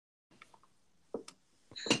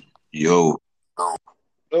Yo,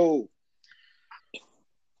 Oh,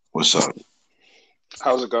 what's up?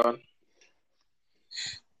 how's it going?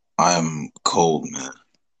 I'm cold, man.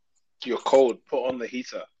 You're cold. Put on the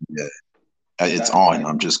heater. Yeah, it's That on. that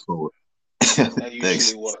I'm just cold. that usually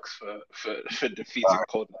Thanks. works for All defeating right,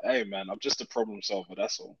 cold. Hey man, I'm just a problem solver.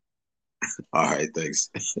 That's all. all right, thanks.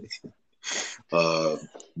 Uh,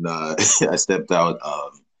 nah, I stepped out,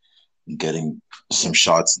 getting some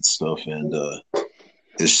shots and stuff, and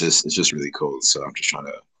it's just really cold. So I'm just trying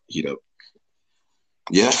to heat up.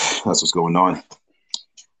 Yeah, that's what's going on.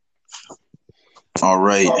 All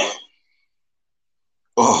right. Uh,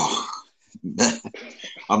 Oh, man,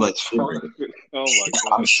 I'm like bro, shivering. oh my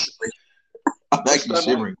I'm gosh. shivering. I'm Go actually stand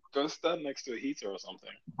ne shivering, go stand next to a heater or something.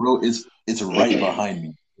 bro. It's right behind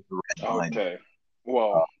me. It's right behind me. Okay.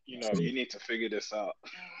 Well, So, you need to figure this out.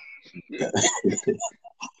 yeah.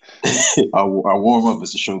 I warm up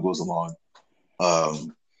as the show goes along.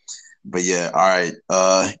 Um, but yeah, all right.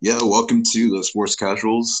 Yeah, welcome to the Sports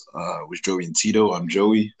Casuals with Joey and Tito. I'm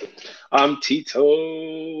Joey. I'm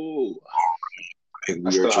Tito. And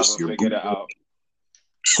I we are still just haven't your figured boot. it out.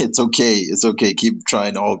 It's okay. It's okay. Keep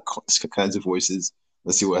trying kinds of voices.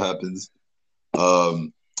 Let's see what happens.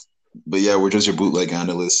 Um, but yeah, we're just your bootleg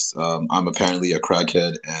analysts. I'm apparently a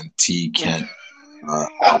crackhead, and T can't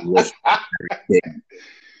outlift everything.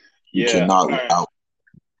 He Yeah, cannot apparent. out.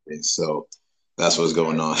 So that's what's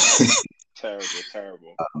going Okay. on. Terrible,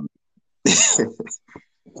 terrible.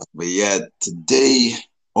 But yeah, today,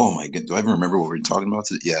 oh my god, do I even remember what we are talking about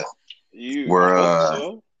today? Yeah, I we're hope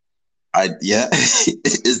so. I yeah,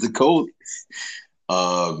 is the code.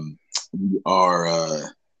 We are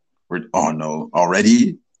we're oh no,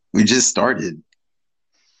 already we just started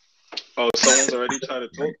Oh, someone's already trying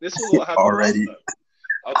to talk. This was what happened last already. time.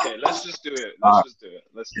 Okay, let's just do it. Let's Uh, just do it.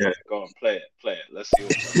 Let's do yeah, it. Go on, play it. Play it. Let's see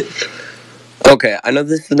what's up. Okay, I know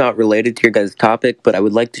this is not related to your guys' topic, but I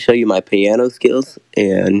would like to show you my piano skills,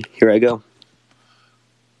 and here I go.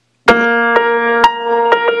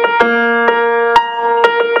 what?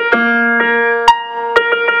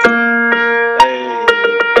 Hey,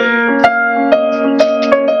 hey.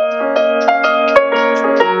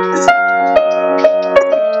 Is it?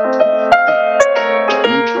 Let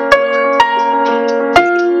me put all right.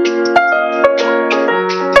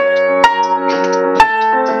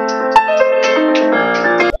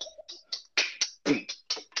 Let me put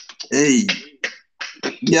hey,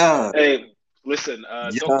 yeah, Hey, listen,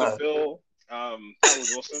 Dr. yeah, Phil, that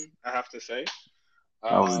was awesome, I have to say.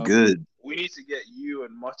 that was Um, good. we need to get you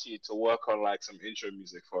and Machi to work on like some intro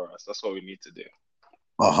music for us. That's what we need to do.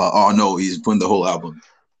 Oh no, he's putting the whole album.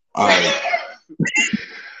 All right,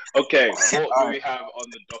 Okay, what all do right. we have on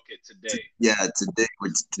the docket today? Yeah,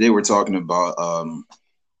 today we're talking about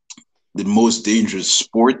the most dangerous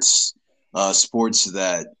sports, sports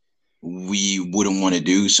that we wouldn't want to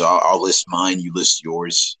do. So I'll list mine, you list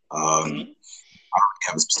yours. Hmm.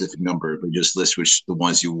 Have a specific number, but just list which the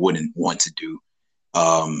ones you wouldn't want to do.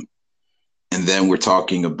 Um, and then we're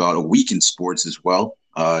talking about a week in sports as well.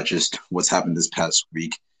 Just what's happened this past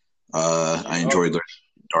week. I Yup. enjoyed learning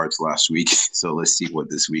darts last week, so let's see what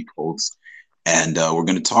this week holds. And we're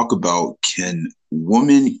going to talk about, can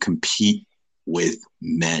women compete with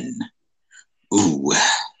men? Ooh,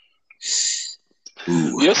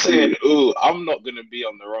 ooh. You're saying, ooh, I'm not going to be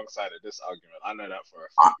on the wrong side of this argument. I know that for a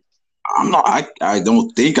I, fact. I'm not. I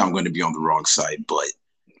don't think I'm going to be on the wrong side, but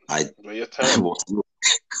I But you're we'll, terrible.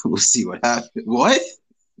 we'll see what happens. What?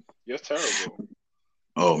 You're terrible.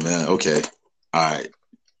 Oh man. Okay. All right.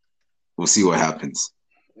 We'll see what happens.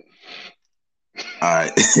 All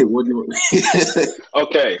right. What do you,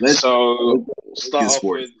 Okay, let's so let's start get off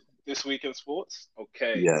sports. with this week in sports.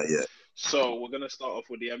 Okay, Yeah. Yeah. so we're gonna start off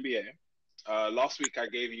with the NBA. Last week I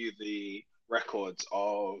gave you the records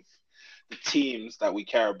of the teams that we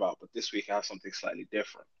care about, but this week I have something slightly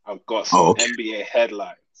different. I've got Oh. some Okay. NBA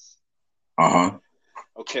headlines. Uh huh.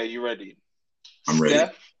 Okay, you ready? I'm ready.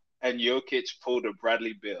 Steph and Jokic pulled a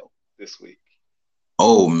Bradley Beal this week.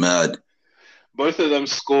 Oh man. Both of them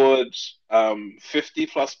scored 50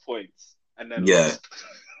 plus points and then Yeah. lost.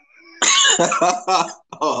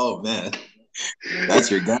 Oh man.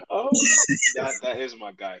 That's your guy. Oh, that is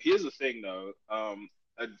my guy. Here's the thing, though.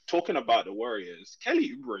 Talking about the Warriors,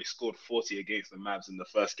 Kelly Oubre scored 40 against the Mavs in the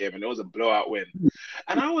first game, and it was a blowout win.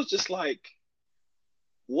 And I was just like,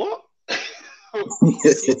 "What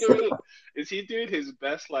is he doing? Is he doing his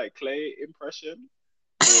best like Clay impression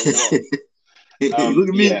or what?" Look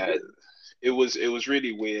at me. Yeah, it was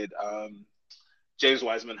really weird. James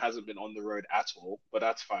Wiseman hasn't been on the road at all, but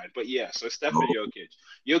that's fine. But yeah, so Steph and Oh, Jokic.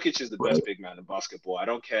 Jokic is the right. best big man in basketball. I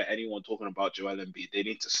don't care anyone talking about Joel Embiid. They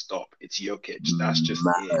need to stop. It's Jokic. That's just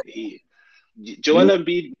Man, it. Joel yeah.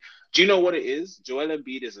 Embiid. Do you know what it is? Joel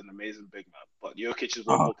Embiid is an amazing big man, but Jokic is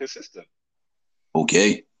way Uh-huh. more consistent.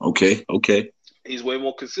 Okay. He's way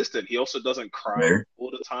more consistent. He also doesn't cry Fair.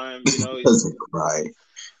 all the time. Doesn't cry.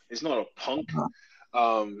 He's not a punk.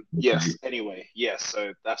 Uh, okay. Yes. Anyway, yes.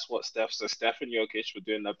 So that's what Steph. So Steph and Jokic were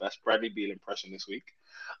doing their best Bradley Beal impression this week.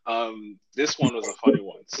 This one was a funny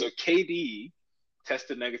one. So KD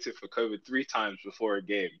tested negative for COVID 3 times before a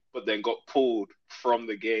game, but then got pulled from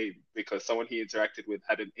the game because someone he interacted with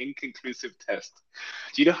had an inconclusive test.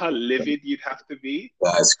 Do you know how livid you'd have to be?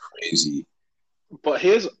 That's crazy. But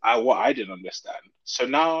here's what I didn't understand. So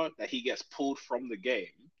now that he gets pulled from the game,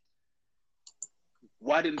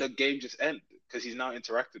 why didn't the game just end? Because he's now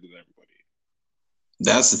interacted with everybody.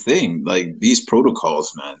 That's the thing. Like these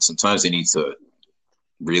protocols, man. Sometimes they need to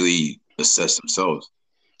really assess themselves,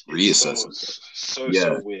 It's reassess themselves. so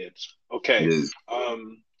Yeah, weird. it Okay. is.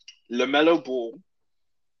 LaMelo Ball,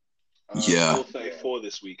 Yeah. scored 34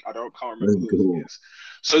 this week. Can't remember Let's who he go. is.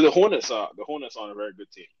 So the Hornets aren't a very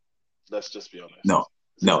good team. Let's just be honest.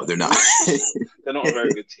 No, they're not. They're not a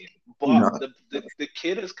very good team. But No. the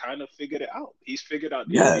kid has kind of figured it out. He's figured out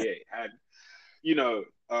the Yeah. NBA. And, you know,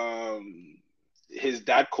 his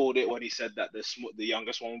dad called it when he said that the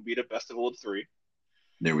youngest one will be the best of all three.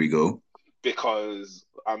 There we go. Because,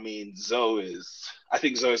 I think Zoe is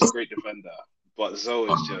a great defender. But Zoe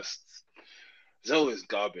is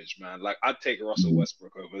garbage, man. Like, I'd take Russell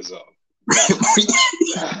Westbrook over Zoe.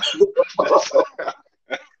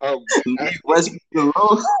 Leave Westbrook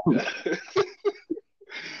alone.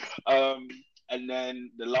 And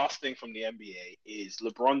then the last thing from the NBA is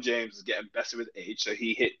LeBron James is getting better with age, so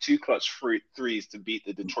he hit 2 clutch threes to beat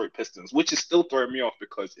the Detroit Pistons, which is still throwing me off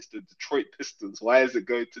because it's the Detroit Pistons. Why is it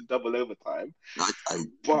going to double overtime?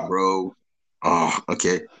 But Bro. Oh,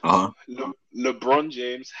 okay. LeBron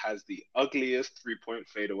James has the ugliest 3-point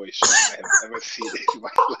fadeaway shot I have ever seen in my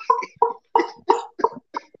life.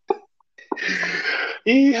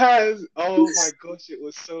 He has, oh my gosh, it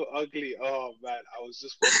was so ugly. Oh man, I was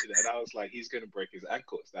just watching it and I was like, he's gonna break his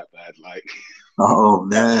ankle. It's that bad. Like, Oh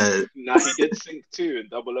man. now he did sink too in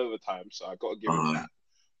double overtime, so I gotta give him that.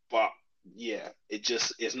 But yeah,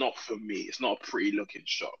 it's not for me. It's not a pretty looking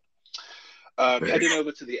shot. Heading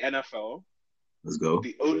over to the NFL, Let's go.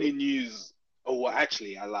 the only news. Oh, well,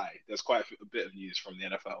 actually, I lied. There's quite a bit of news from the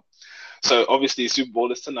NFL. So obviously, Super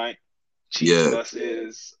Bowl is tonight. Chiefs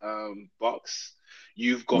versus Bucks.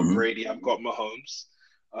 You've got Brady. I've got Mahomes.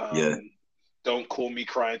 Don't call me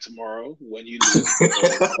crying tomorrow when you lose.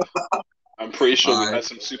 I'm pretty sure we have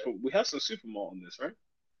some Super Bowl on this, right?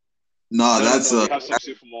 No, we that's have some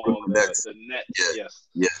Super Bowl on the net. Yes.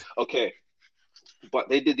 Yeah. Okay. But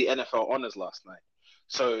they did the NFL honors last night.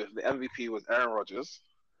 So the MVP was Aaron Rodgers.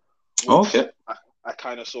 Okay. I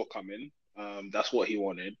kind of saw coming. That's what he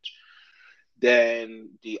wanted.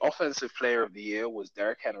 Then the offensive player of the year was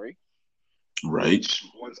Derrick Henry. Right.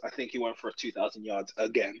 I think he went for 2,000 yards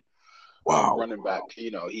again. Wow. Running back,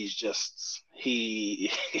 he's just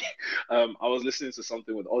I was listening to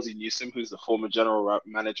something with Ozzie Newsome, who's the former general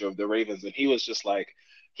manager of the Ravens, and he was just like,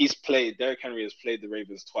 Derrick Henry has played the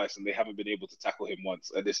Ravens twice, and they haven't been able to tackle him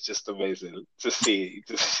once, and it's just amazing to see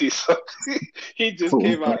something. He just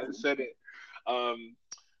came out and said it. Wow.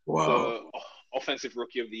 The offensive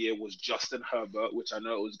rookie of the year was Justin Herbert, which I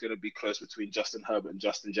know it was going to be close between Justin Herbert and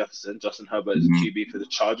Justin Jefferson. Justin Herbert is the QB for the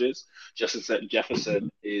Chargers. Justin Jefferson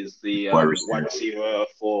is the wide receiver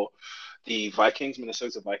for the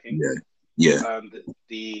Minnesota Vikings. Yeah.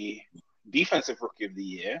 The defensive rookie of the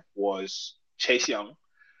year was Chase Young,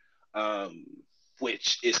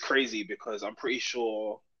 which is crazy because I'm pretty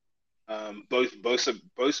sure both Bosa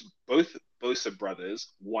brothers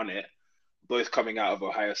won it. Both coming out of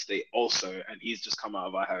Ohio State also, and he's just come out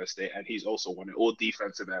of Ohio State, and he's also won it, all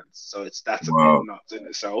defensive ends. So that's a bit nuts in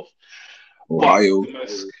itself. Ohio.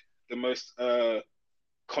 But the most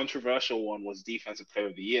controversial one was Defensive Player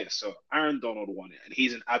of the Year. So Aaron Donald won it, and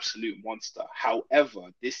he's an absolute monster. However,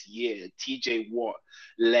 this year, TJ Watt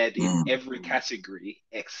led in every category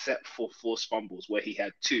except for forced fumbles, where he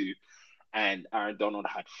had 2, and Aaron Donald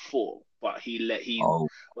had 4. But he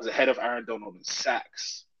was ahead of Aaron Donald in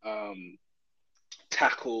sacks.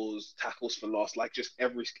 Tackles for loss, like just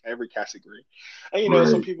every category. And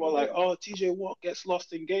some people are like, oh, TJ Watt gets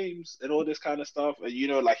lost in games and all this kind of stuff,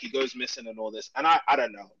 and like he goes missing and all this, and I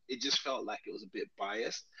don't know, it just felt like it was a bit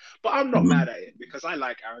biased, but I'm not mad at it because I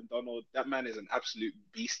like Aaron Donald. That man is an absolute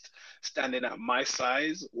beast, standing at my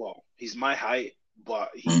size. Well, he's my height, but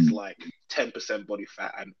he's like 10% body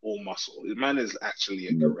fat and all muscle. The man is actually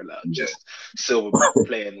a gorilla, just silver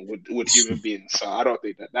playing with human beings. So I don't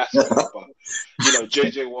think that's fair. But,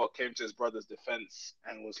 JJ Watt came to his brother's defense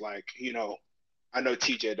and was like, I know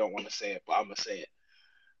TJ don't want to say it, but I'm going to say it.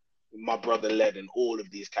 My brother led in all of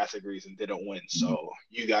these categories and didn't win. So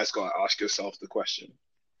you guys got to ask yourself the question,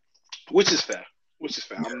 which is fair.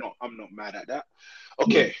 I'm not mad at that.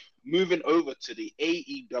 Okay, moving over to the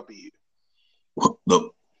AEW. The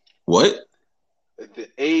what? The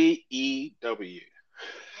AEW.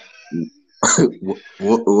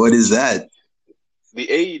 What is that? The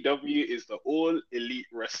AEW is the All Elite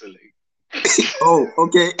Wrestling. Oh,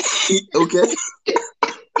 okay. Okay.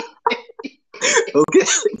 Okay.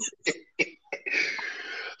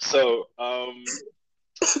 So,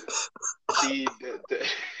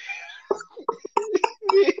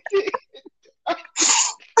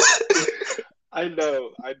 I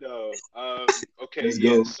know. Okay,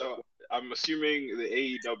 yeah. So I'm assuming the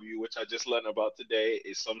AEW, which I just learned about today,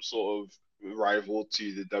 is some sort of rival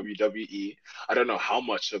to the WWE. I don't know how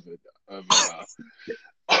much of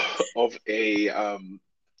a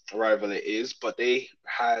rival it is, but they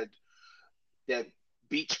had their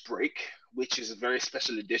Beach Break, which is a very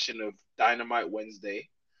special edition of Dynamite Wednesday.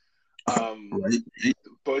 Right.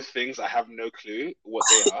 Both things I have no clue what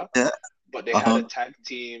they are. Yeah. But they had a tag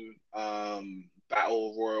team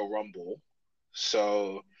battle Royal Rumble.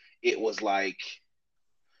 So it was I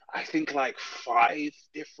think 5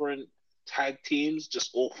 different tag teams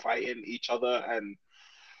just all fighting each other, and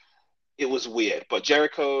it was weird. But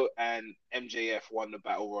Jericho and MJF won the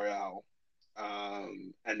Battle Royale,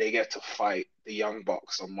 and they get to fight the Young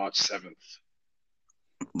Bucks on March 7th.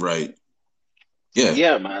 Right. Yeah.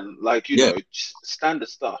 Yeah, man. Standard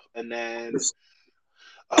stuff. And then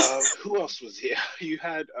who else was here? You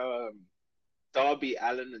had Darby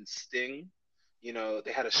Allin and Sting.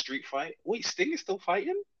 They had a street fight. Wait, Sting is still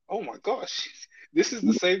fighting? Oh my gosh. This is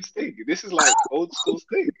the same Sting. This is old school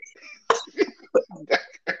Sting.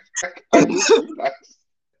 I just realized.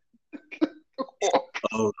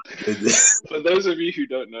 Oh, goodness. For those of you who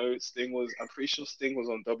don't know, I'm pretty sure Sting was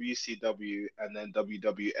on WCW and then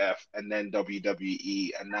WWF and then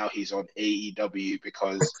WWE, and now he's on AEW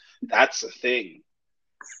because that's a thing.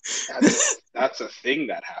 That's a thing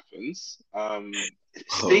that happens.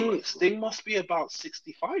 Sting must be about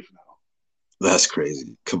 65 now. That's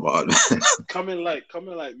crazy. Come on. coming like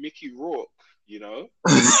Mickey Rourke,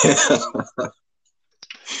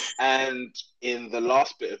 And in the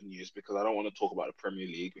last bit of news, because I don't want to talk about the Premier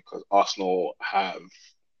League because Arsenal have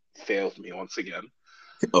failed me once again,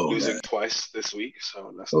 losing twice this week.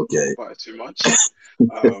 So let's not talk about it too much.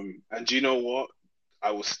 And do you know what? I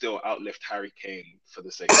will still outlift Harry Kane for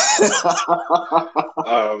the sake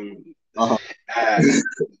of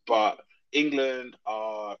but England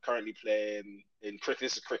are currently playing in cricket.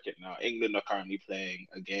 This is cricket now. England are currently playing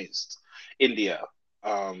against India.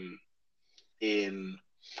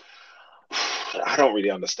 I don't really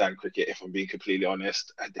understand cricket, if I'm being completely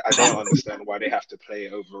honest. I don't understand why they have to play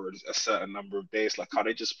over a certain number of days. Can't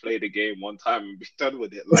they just play the game one time and be done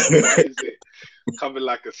with it? Why is it coming a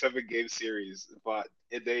 7-game series? But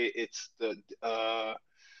it's the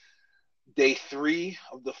day 3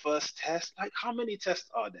 of the first test. How many tests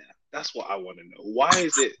are there? That's what I want to know.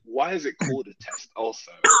 Why is it called a test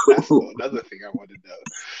also? That's another thing I want to know.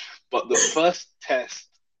 But the first test,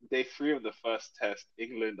 day 3 of the first test,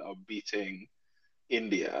 England are beating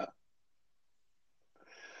India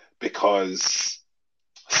because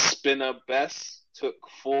spinner Bess took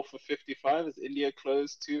 4 for 55 as India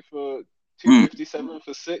closed 2 for 257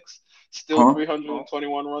 for 6, still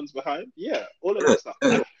 321 runs behind. Yeah, all of that stuff.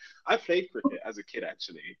 I played cricket as a kid,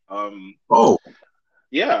 actually.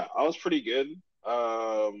 Yeah, I was pretty good.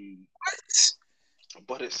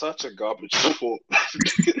 But it's such a garbage sport.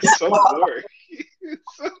 It's so boring.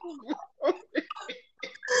 It's so boring.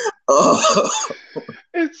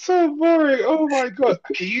 It's so boring. Oh my god!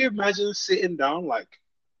 Can you imagine sitting down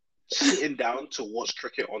to watch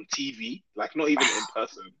cricket on TV? Not even in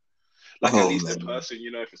person. At least in person,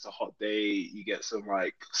 if it's a hot day, you get some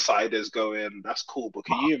ciders going. That's cool. But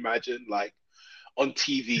can you imagine on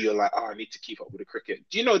TV, you're I need to keep up with the cricket.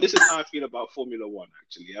 Do you know, this is how I feel about Formula One,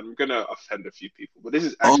 actually. I'm going to offend a few people, but this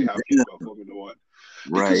is actually how I feel about Formula One.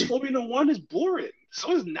 Because Formula One is boring.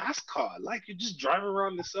 So is NASCAR. You just drive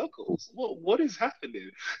around in circles. What is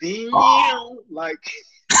happening? Imagine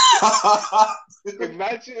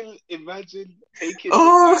taking the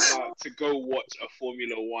time out to go watch a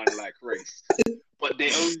Formula One race. But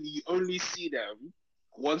they only see them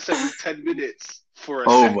once every 10 minutes for a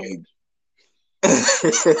second.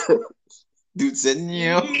 Dude said,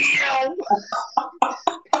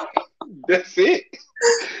 That's it.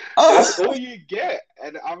 Oh, That's all you get,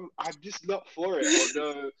 and I'm just not for it.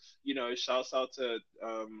 Although, shouts out to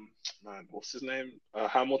man, what's his name?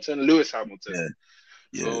 Hamilton, Lewis Hamilton,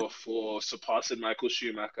 yeah, yeah. for surpassing Michael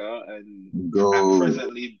Schumacher and Go.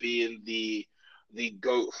 presently being the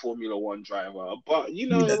GOAT Formula One driver. But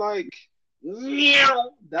Yeah. like,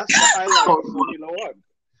 meow, that's the highlight of Formula One.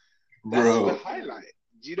 That's the Bro. highlight.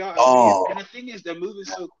 Do you know what I mean? Oh, And the thing is, they're moving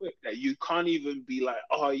so quick that you can't even be like,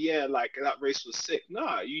 oh yeah, like that race was sick.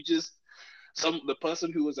 Nah, you just the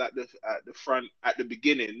person who was at the front at the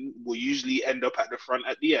beginning will usually end up at the front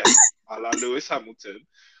at the end, a la Lewis Hamilton.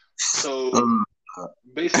 So uh,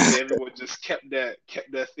 basically, everyone just kept their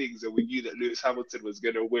things, and we knew that Lewis Hamilton was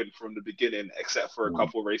gonna win from the beginning, except for a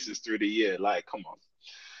couple races through the year. Like, come on.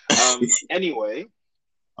 Anyway,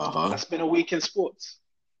 uh-huh. that's been a week in sports.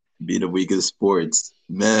 Be the week of sports,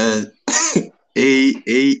 man.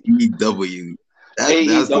 AEW.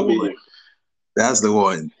 That's the one. AEW. That's the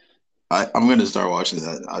one. I'm gonna start watching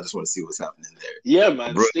that. I just want to see what's happening there, Yeah,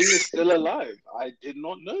 man, bro. Sting is still alive. I did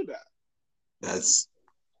not know that. That's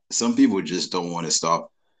some people just don't want to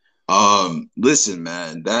stop. Listen,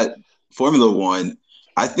 man, that Formula One.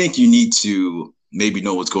 I think you need to maybe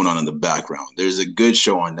know what's going on in the background. There's a good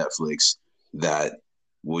show on Netflix that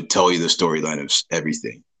would tell you the storyline of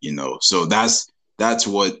everything. So that's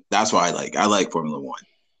why I like Formula One.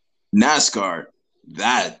 NASCAR,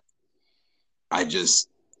 that I just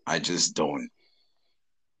don't.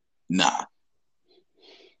 Nah,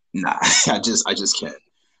 nah. I just can't.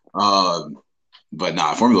 Um, but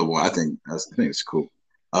nah, Formula One. I think it's cool.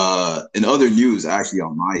 In other news, actually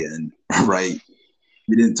on my end, right?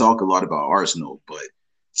 We didn't talk a lot about Arsenal, but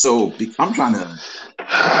I'm trying to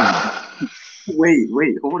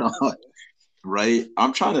wait, hold on, right?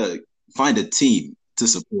 I'm trying to find a team to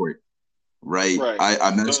support, right? Right. I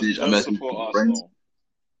Don't messaged I don't messaged support some friends. Arsenal.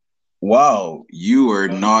 Wow, you are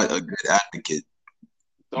Don't not a good advocate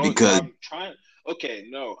don't because I'm trying Okay,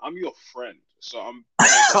 no, I'm your friend. So I'm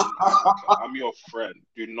better than advocate. I'm your friend.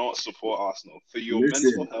 Do not support Arsenal. For your mental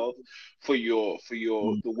listen, health, for your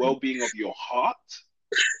the well-being of your heart,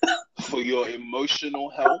 for your emotional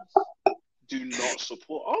health, do not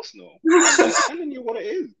support Arsenal. I'm just telling you what it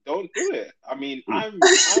is. Don't do it. I mean, I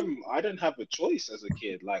didn't have a choice as a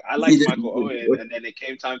kid. Like I he liked didn't Michael Owen, and then it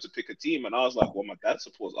came time to pick a team, and I was like, well, my dad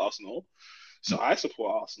supports Arsenal, so I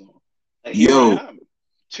support Arsenal. And here I yo, am,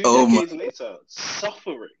 two oh my, decades later,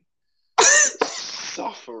 suffering.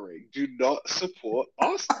 Do not support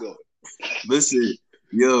Arsenal. listen,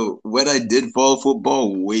 yo, when I did follow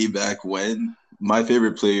football way back when, my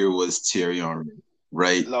favorite player was Thierry Henry,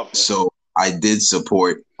 right? Love him. So I did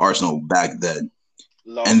support Arsenal back then.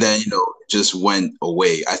 Love And him. then, it just went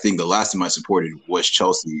away. I think the last team I supported was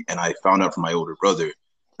Chelsea. And I found out from my older brother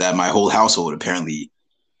that my whole household apparently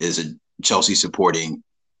is a Chelsea supporting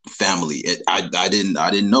family. I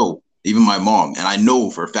didn't know. Even my mom. And I know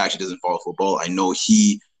for a fact she doesn't follow football. I know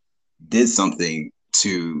he did something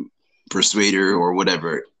to persuade her or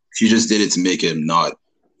whatever. She just did it to make him not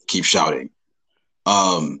keep shouting.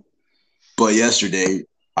 Um, but yesterday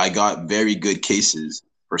I got very good cases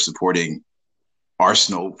for supporting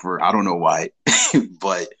Arsenal for I don't know why,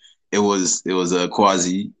 but it was a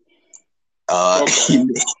quasi. Okay.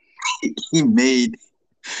 He made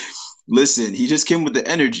listen. He just came with the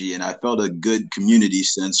energy, and I felt a good community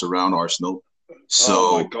sense around Arsenal.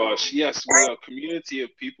 Oh my So gosh. Yes, we are a community of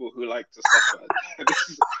people who like to suffer. This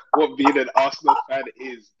is what being an Arsenal fan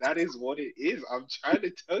is. That is what it is. I'm trying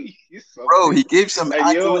to tell you bro, he something. gave some And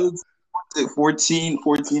accolades. 14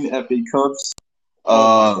 FA Cups.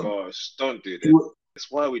 oh my Um, gosh, don't do he this.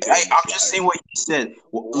 Why are we doing I'm this just live? saying what he said.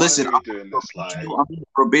 Why Listen, are we doing this live? I'm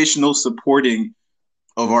probational supporting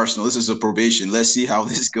of Arsenal. This is a probation. Let's see how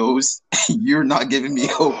this goes. You're not giving me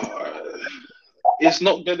hope. Uh, it's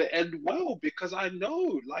not gonna end well because I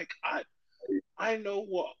know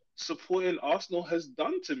what supporting Arsenal has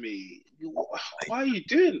done to me. Why are you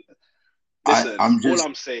doing? Listen, I'm all just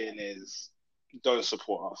I'm saying is don't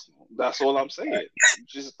support Arsenal. That's all I'm saying.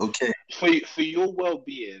 Just okay. for your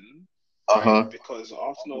well-being, Uh right? huh. Because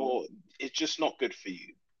Arsenal, it's just not good for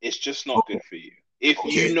you. It's just not good for you. If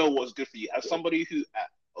you Okay. know what's good for you, as somebody who at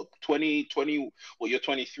 20, well, you're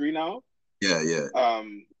 23 now, Yeah. Yeah.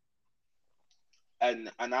 um, and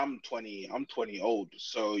I'm 20 old,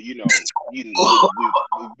 so we've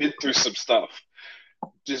been through some stuff.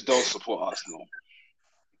 Just don't support Arsenal.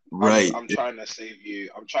 Right. I'm trying to save you.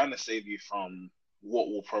 I'm trying to save you from what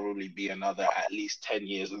will probably be another at least 10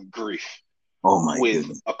 years of grief Oh my with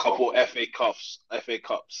goodness. a couple FA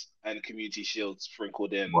Cups and Community Shields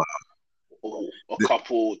sprinkled in Wow. a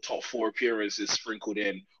couple top 4 appearances sprinkled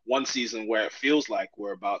in. One season where it feels like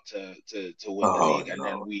we're about to win the league, and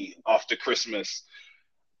then we after Christmas.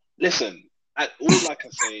 Listen, all I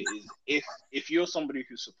can say is if you're somebody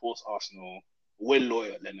who supports Arsenal, we're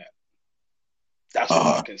loyal, innit? That's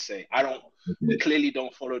all I can say. We clearly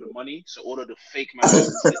don't follow the money. So all of the fake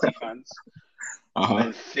Manchester City fans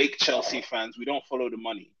and fake Chelsea fans, we don't follow the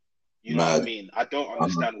money. You know what I mean? I don't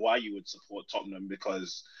understand why you would support Tottenham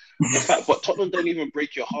because, in fact, but Tottenham don't even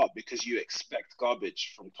break your heart because you expect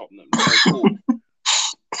garbage from Tottenham. So cool.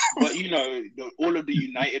 But you know, all of the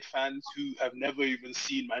United fans who have never even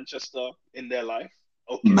seen Manchester in their life,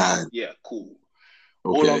 okay, yeah, cool.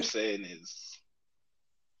 Okay. All I'm saying is,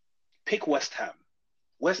 pick West Ham.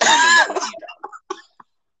 West Ham will not let you down.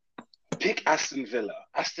 Pick Aston Villa.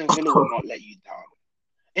 Aston Villa will not let you down.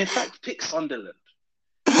 In fact, pick Sunderland.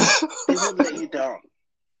 They won't let you down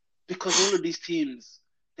because all of these teams,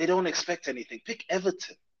 they don't expect anything. Pick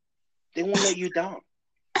Everton. They won't let you down.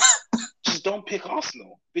 Just don't pick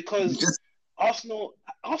Arsenal because Arsenal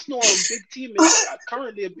are a big team.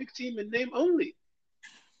 Currently a big team in name only.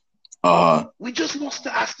 We just lost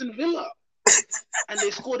to Aston Villa and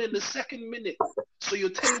they scored in the 2nd minute. So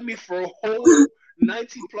you're telling me for a whole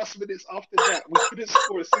 90 plus minutes after that, we couldn't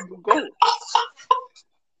score a single goal?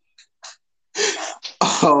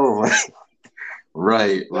 Oh,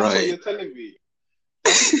 right. That's what you're telling me.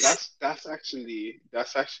 That's actually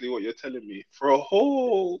what you're telling me. For a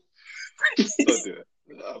whole, don't do it.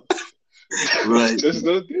 Right. Just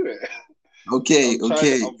don't do it. Okay.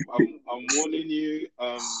 I'm warning you.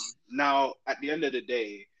 Now at the end of the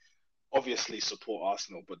day, obviously support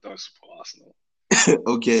Arsenal, but don't support Arsenal.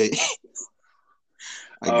 Okay.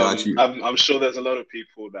 I got you. I'm sure there's a lot of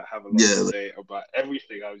people that have a lot to say about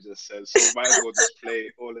everything I've just said, so might as well just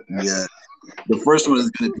play all of that. Yeah. The first one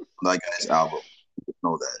is going to be like this album.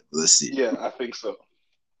 Know that. Let's see. Yeah, I think so.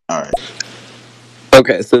 All right.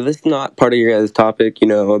 Okay, so this is not part of your guys' topic,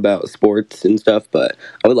 about sports and stuff, but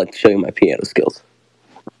I would like to show you my piano skills.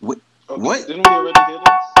 What? Okay. What? Didn't we already hear this?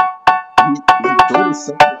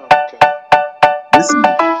 Okay. Listen.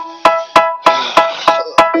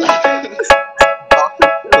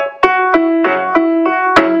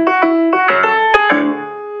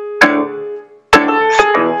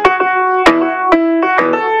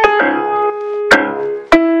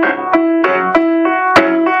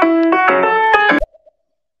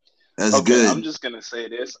 That's good. I'm just gonna say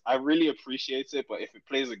this. I really appreciate it, but if it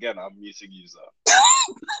plays again, I'm muting you, sir.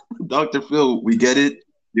 Dr. Phil, we get it.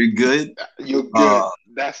 You're good. You're good.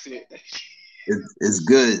 That's it. It's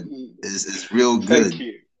good. It's real good.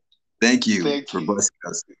 Thank you. Thank you for busting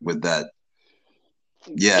us with that.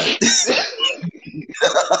 Yeah.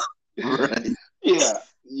 Right. Yeah.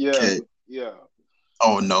 Okay. Yeah.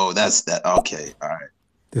 Oh no, that's that. Okay. All right.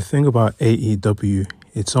 The thing about AEW,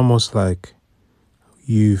 it's almost like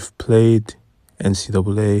you've played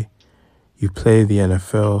NCAA, you play the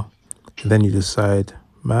NFL, and then you decide,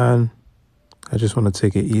 man, I just want to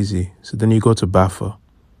take it easy. So then you go to BAFA.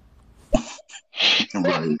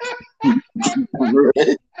 Right.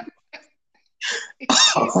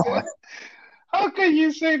 How can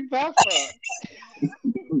you say BAFA?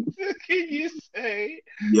 Can you say?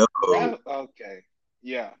 Yo. Okay.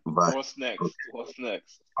 Yeah. Right. What's next?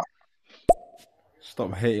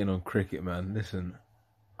 Stop hating on cricket, man. Listen,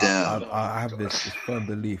 I have this firm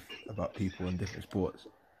belief about people in different sports.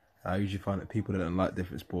 I usually find that people that don't like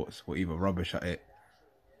different sports will either rubbish at it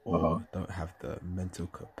or don't have the mental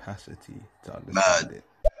capacity to understand it.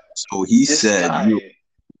 So he said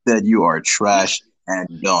you are trash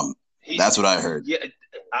and dumb. That's what I heard. Yeah,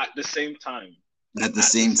 at the same time. At the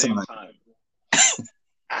same time.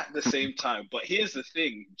 At the same time. But here's the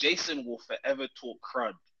thing. Jason will forever talk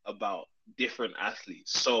crud about different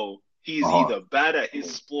athletes. So he's either bad at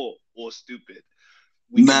his sport or stupid.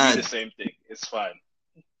 We can do the same thing. It's fine.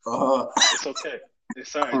 It's okay.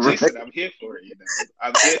 It's all right. Jason, I'm here for it,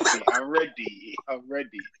 I'm here for it. I'm ready.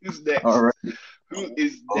 Who's next? All right. Who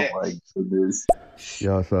is next? Oh my goodness.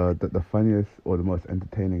 Yeah, so the funniest or the most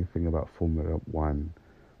entertaining thing about Formula One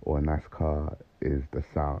or a nice car is the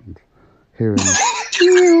sound. Hearing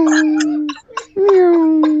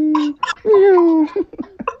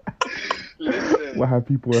Listen, what have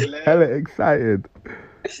people hella excited.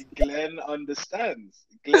 Glenn understands.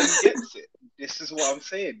 Glenn gets it. This is what I'm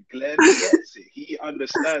saying. Glenn gets it. He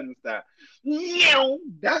understands that.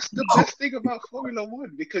 That's the best thing about Formula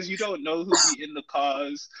One because you don't know who'll be in the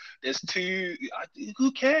cars. There's two.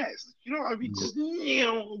 Who cares? You know what I mean? Just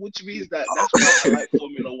which means that's why I like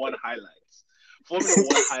Formula One highlights. Formula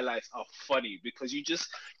One highlights are funny because you just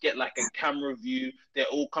get like a camera view. They're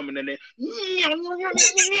all coming in there,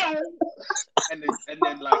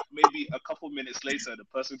 then like maybe a couple minutes later, the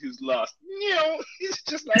person who's last, he's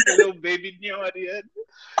just like a little baby at the end.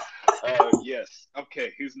 Yes.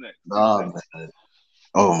 Okay, who's next? Man.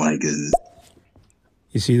 Oh my goodness.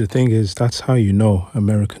 You see, the thing is, that's how you know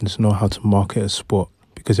Americans know how to market a sport.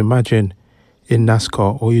 Because imagine in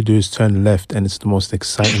NASCAR, all you do is turn left, and it's the most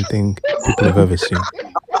exciting thing people have ever seen.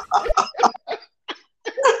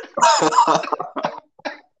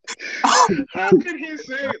 How can he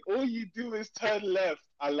say all you do is turn left?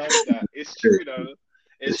 I love that. It's true though.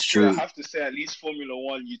 It's true. I have to say, at least Formula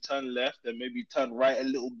One, you turn left, then maybe turn right a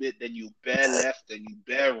little bit, then you bear left, then you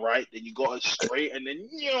bear right, then you go straight, and then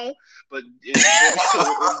But in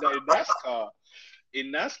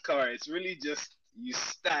NASCAR, it's really just you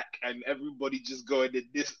stack and everybody just going in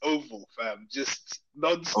this oval, fam. Just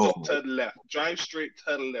non-stop turn left, drive straight,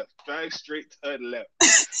 turn left, drive straight, turn left.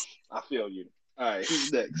 I feel you. All right,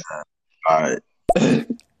 who's next? All right.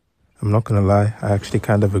 I'm not gonna lie, I actually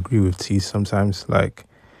kind of agree with T sometimes. Like,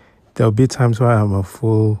 there'll be times where I'm a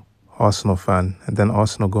full Arsenal fan, and then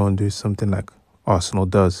Arsenal go and do something like Arsenal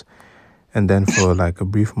does, and then for like a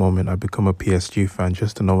brief moment, I become a PSG fan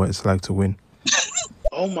just to know what it's like to win.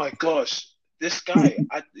 Oh my gosh, this guy,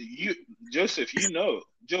 Joseph,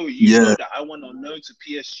 Joe, you know that I went on loan to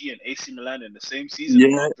PSG and AC Milan in the same season,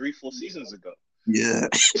 3-4 seasons ago. Yeah,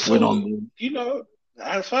 so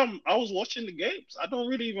I was watching the games. I don't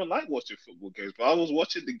really even like watching football games, but I was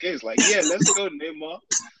watching the games. Like, let's go, Neymar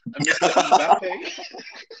and Mr.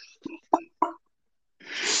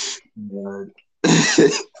 Mbappe.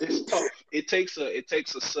 It's tough. It takes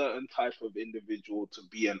a certain type of individual to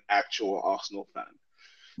be an actual Arsenal fan,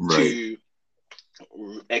 to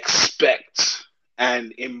expect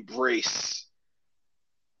and embrace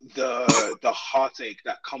the heartache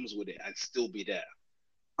that comes with it and still be there.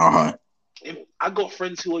 I got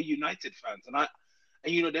friends who are United fans,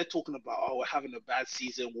 and they're talking about, we're having a bad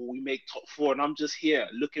season, will we make top 4? And I'm just here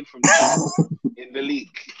looking from top in the league,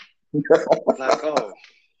 like,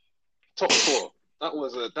 top 4. That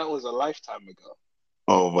was a lifetime ago.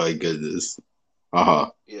 Oh my goodness.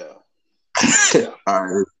 Yeah. All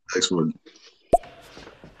right, next one.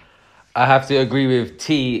 I have to agree with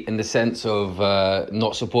T in the sense of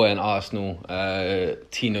not supporting Arsenal.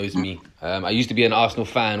 T knows me. I used to be an Arsenal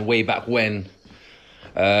fan way back when,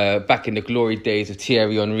 back in the glory days of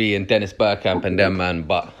Thierry Henry and Dennis Bergkamp and them, man.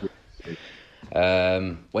 But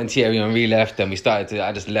when Thierry Henry left and we started to,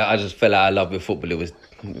 I just fell out of love with football. It was,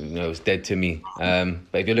 it was dead to me.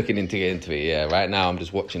 But if you're looking into it, right now I'm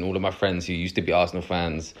just watching all of my friends who used to be Arsenal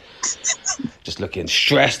fans just looking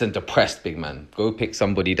stressed and depressed, big man. Go pick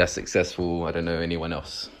somebody that's successful. I don't know anyone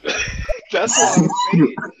else. That's what I'm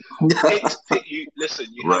saying. You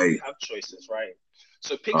have choices, right?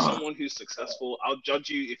 So pick someone who's successful. I'll judge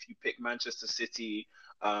you if you pick Manchester City.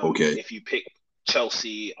 If you pick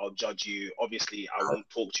Chelsea, I'll judge you. Obviously, I won't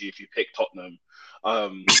talk to you if you pick Tottenham. I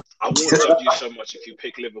won't judge you so much if you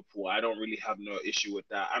pick Liverpool. I don't really have no issue with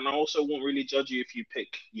that. And I also won't really judge you if you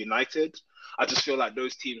pick United. I just feel like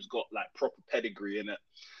those teams got like proper pedigree in it.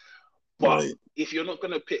 But if you're not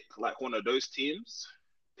going to pick like one of those teams,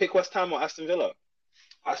 pick West Ham or Aston Villa.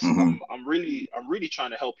 I'm really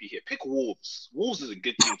trying to help you here. Pick Wolves. Wolves is a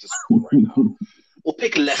good team to support right now. Or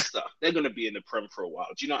pick Leicester. They're going to be in the Prem for a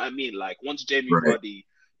while. Do you know what I mean? Like, once Jamie Vardy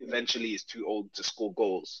eventually is too old to score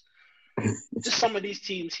goals. Just some of these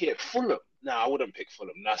teams here. Fulham. No, I wouldn't pick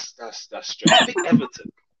Fulham. That's straight. Pick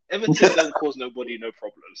Everton. Everton don't cause nobody no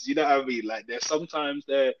problems. You know what I mean? Like, sometimes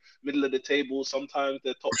they're middle of the table. Sometimes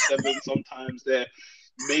they're top 7. Sometimes they're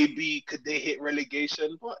could they hit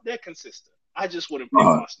relegation? But they're consistent. I just wouldn't pick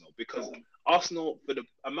Arsenal because Arsenal, for the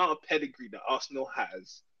amount of pedigree that Arsenal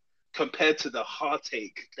has, compared to the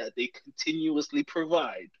heartache that they continuously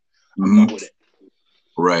provide, I'm not with it.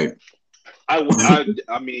 Right. I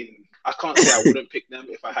mean, I can't say I wouldn't pick them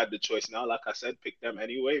if I had the choice now. Like I said, pick them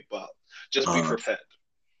anyway, but just be prepared.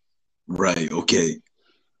 Right. Okay.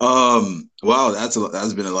 Wow, that's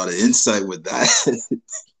been a lot of insight with that.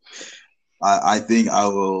 I think I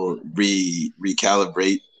will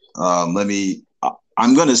recalibrate. I'm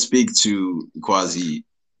gonna speak to Quasi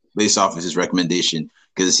based off of his recommendation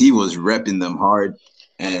because he was repping them hard,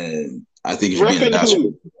 and I think he should be in the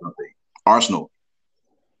basketball. Arsenal.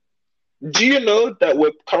 Do you know that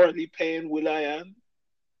we're currently paying Will.i.am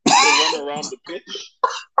to run around the pitch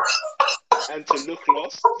and to look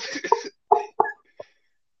lost?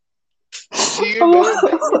 Do you know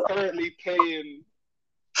that we're currently paying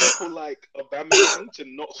people like Aubameyang to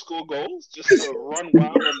not score goals, just to run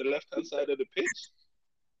wild on the left-hand side of the pitch?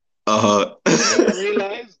 You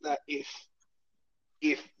realize that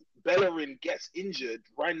if Bellerin gets injured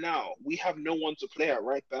right now, we have no one to play at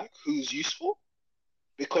right back who's useful.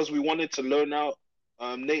 because we wanted to loan out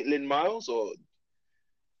Maitland Miles, or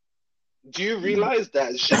do you realize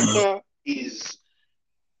that Xhaka is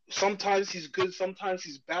sometimes he's good, sometimes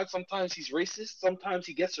he's bad, sometimes he's racist, sometimes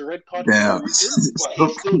he gets a red card for no reason, but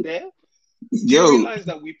he's still there? Do you realize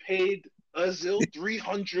that we paid Ozil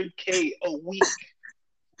 300k a week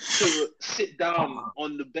to sit down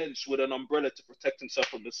on the bench with an umbrella to protect himself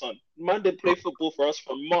from the sun? Man didn't play football for us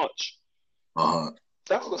from March.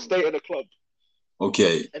 That's the state of the club.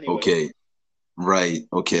 Okay. Anyway. Okay. Right.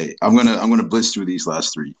 Okay. I'm gonna blitz through these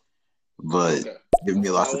last three, but give me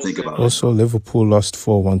a lot to think about. Also, Liverpool lost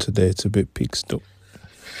 4-1 today. It's a bit peak still.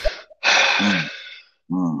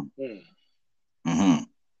 All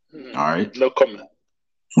right. No comment.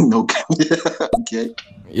 No comment. Okay.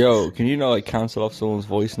 Yo, can you like cancel off someone's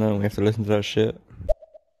voice now? We have to listen to that shit.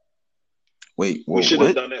 Wait. We should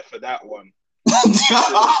have done it for that one. I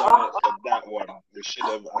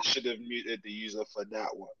should have muted the user for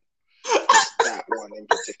that one. Just that one in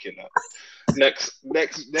particular. Next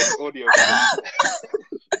audio.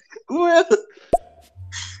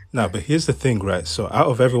 Nah, but here's the thing, right? So out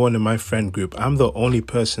of everyone in my friend group, I'm the only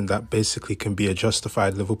person that basically can be a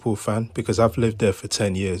justified Liverpool fan because I've lived there for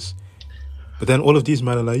 10 years. But then all of these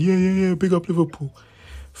men are like, yeah, big up Liverpool.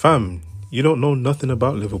 Fam, you don't know nothing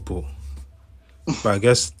about Liverpool. But I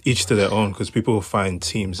guess each to their own, because people find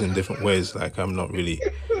teams in different ways. Like, I'm not really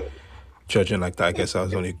judging like that. I guess I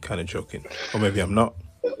was only kind of joking. Or maybe I'm not.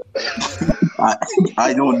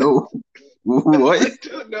 I don't know. What? I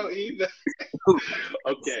don't know either.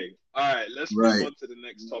 Okay. All right. Let's move on to the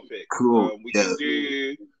next topic. Cool. We can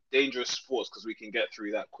do dangerous sports because we can get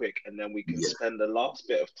through that quick, and then we can spend the last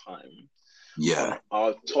bit of time on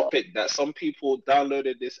our topic that some people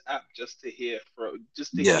downloaded this app just to hear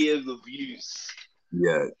hear the views.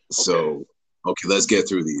 Yeah. So okay, let's get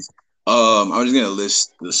through these. I'm just gonna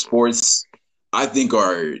list the sports I think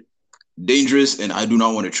are dangerous and I do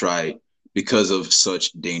not want to try because of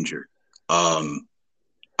such danger. I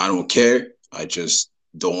don't care. I just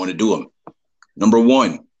don't want to do them. Number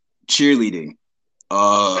 1, cheerleading.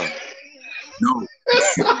 No. No.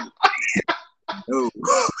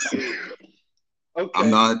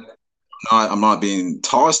 Okay. I'm not being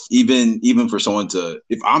tossed. Even for someone to,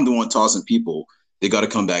 if I'm the one tossing people, they got to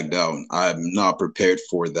come back down. I'm not prepared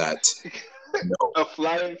for that. No. A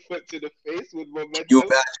flying foot to the face with momentum. You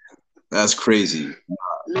imagine? That's crazy.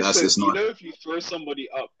 Listen, that's not. You know, if you throw somebody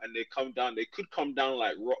up and they come down, they could come down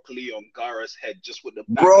like Rock Lee on Gara's head, just with the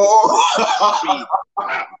back speed.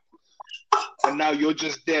 And now you're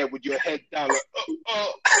just there with your head down, like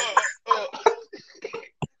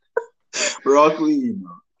Rock Lee.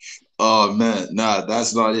 Oh man, nah,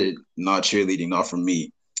 that's not it. Not cheerleading, not for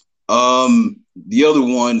me. The other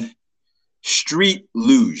one, street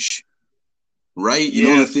luge. Right? You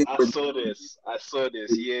know the thing? I saw this.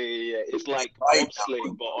 Yeah. It's like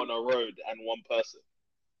bobsleigh, but on a road and one person.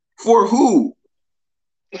 For who?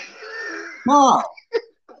 Nah.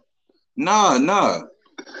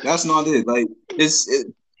 That's not it. Like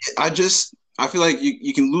I feel like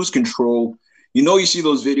you can lose control. You know, you see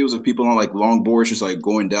those videos of people on like longboards just like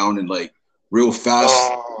going down and like real fast.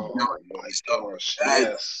 Oh my gosh,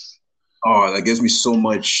 yes. Oh, that gives me so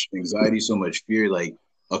much anxiety, so much fear. Like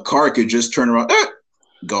a car could just turn around,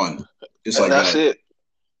 gone. Just and like that's that. It.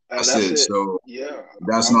 That's it. So yeah,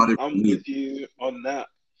 that's not it. I'm with you on that.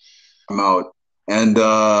 I'm out. And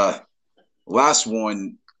last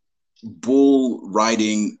one, bull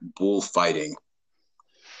riding, bull fighting.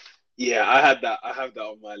 Yeah, I have that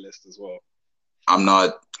on my list as well. I'm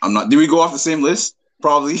not. Did we go off the same list?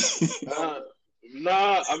 Probably.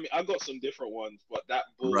 Nah, I mean I got some different ones, but that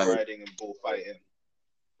bull riding and bull fighting.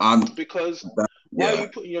 Because why are you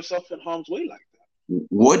putting yourself in harm's way like that?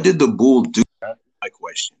 What did the bull do? That's my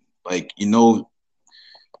question. Like, you know,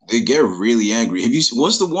 they get really angry. Have you?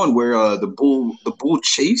 What's the one where the bull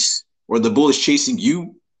chase, or the bull is chasing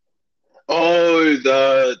you? Oh,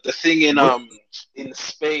 the thing in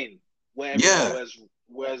Spain where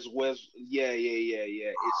where's it's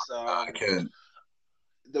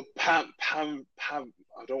the Pam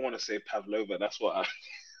I don't want to say Pavlova. That's what I.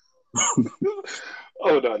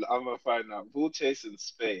 Hold on, I'm gonna find out. Bull chase in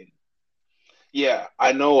Spain. Yeah,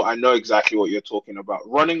 I know exactly what you're talking about.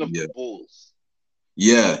 Running of the bulls.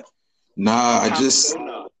 Yeah. Nah,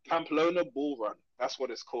 Pamplona Bull Run. That's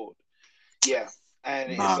what it's called. Yeah.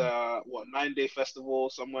 And it's a 9-day festival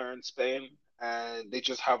somewhere in Spain, and they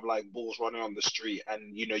just have like bulls running on the street,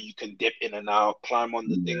 and you know you can dip in and out, climb on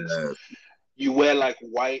the things. You wear like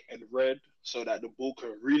white and red so that the bull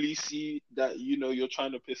can really see that you know you're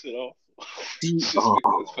trying to piss it off. That's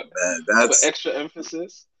for extra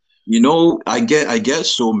emphasis. You know, I get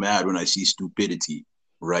so mad when I see stupidity.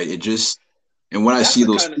 right? It just and when I That's see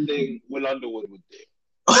the those kind of thing Will Underwood would do.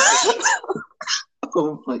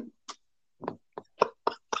 oh my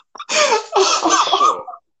For sure.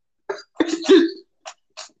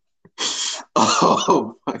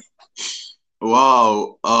 oh my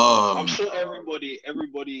wow. I'm sure everybody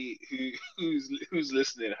who's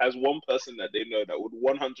listening has one person that they know that would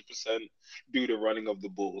 100% do the running of the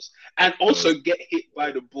bulls and also get hit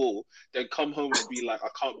by the bull, then come home and be like, I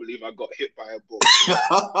can't believe I got hit by a bull.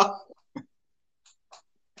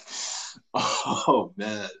 Oh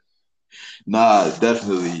man. Nah,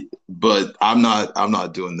 definitely. But I'm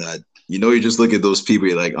not doing that. You know, you just look at those people,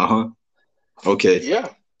 you're like, okay. Yeah.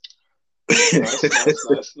 Nice.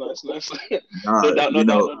 Nah, No doubt. no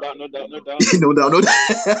doubt.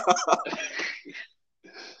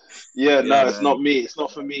 Yeah, no, it's man. not me. It's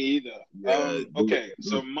not for me either. Yeah, Okay,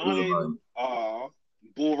 so mine are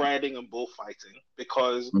bull riding and bullfighting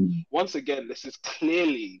because once again, this is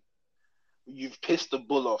clearly you've pissed the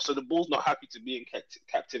bull off. So the bull's not happy to be in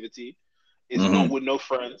captivity. It's not with no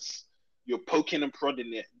friends. You're poking and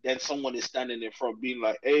prodding it. Then someone is standing in front, being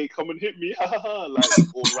like, "Hey, come and hit me!" Like,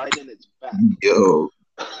 or riding its back. Yo.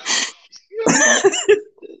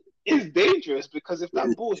 It's dangerous because if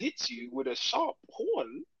that bull hits you with a sharp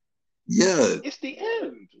horn, it's the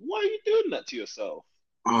end. Why are you doing that to yourself?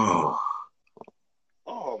 Oh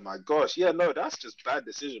my gosh. Yeah, no, that's just bad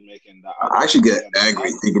decision making. That I actually get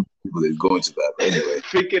angry thinking people are going to that. But anyway.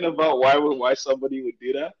 Thinking about why somebody would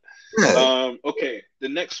do that. Yeah. Okay, the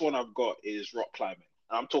next one I've got is rock climbing.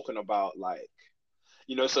 I'm talking about like,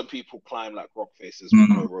 you know, some people climb like rock faces with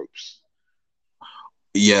no ropes.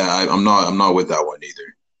 Yeah, I'm not with that one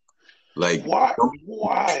either. Like, why?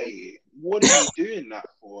 What are you doing that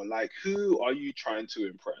for? Like, who are you trying to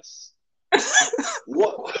impress?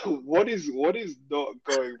 What is not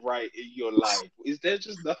going right in your life? Is there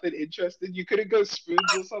just nothing interesting? You couldn't go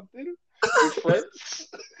spoons or something with friends?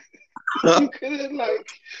 You couldn't like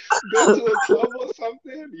go to a club or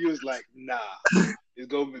something? You was like, nah, it's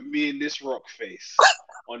gonna be me and this rock face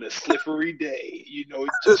on a slippery day. You know,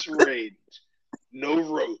 it just rained. No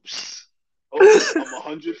ropes. Oh, I'm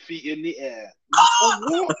 100 feet in the air. For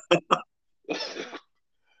what?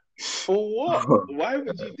 For what? Why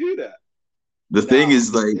would you do that? The thing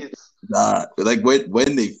is, like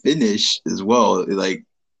when they finish as well, like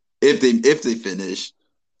if they finish,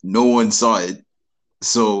 no one saw it.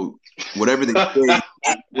 So whatever they say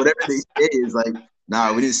is like,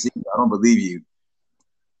 nah, we didn't see it. I don't believe you.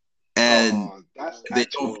 And they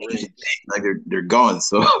don't finish it, like they're gone.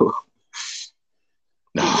 So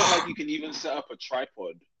it's not like you can even set up a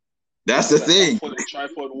tripod. That's the thing. The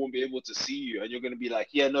tripod won't be able to see you, and you're gonna be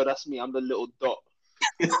like, yeah, no, that's me. I'm the little dot.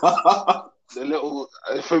 The little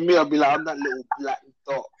for me, I'll be like, I'm that little black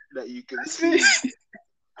dot that you can see.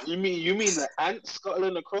 You mean the ant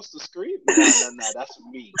scuttling across the screen? No, that's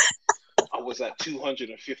me. I was at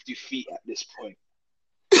 250 feet at this point.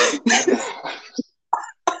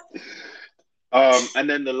 And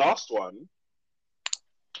then the last one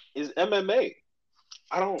is MMA.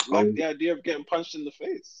 I don't like the idea of getting punched in the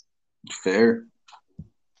face. Fair.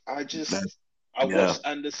 I watched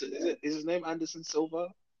Anderson. Is his name Anderson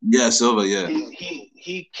Silva? Yeah, Silva. Yeah.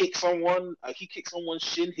 He kicked someone. He kicked someone's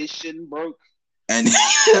shin. His shin broke. And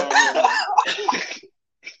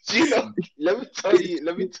you know, let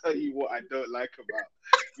me tell you what I don't like about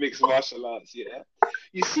mixed martial arts. Yeah,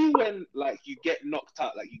 you see when like you get knocked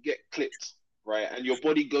out, like you get clipped, right, and your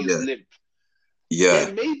body goes limp. Yeah.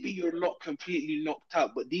 Then maybe you're not completely knocked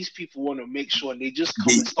out, but these people want to make sure and they just come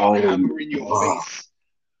and start hammering your face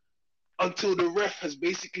until the ref has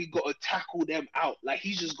basically got to tackle them out. Like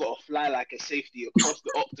he's just got to fly like a safety across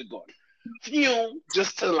the octagon.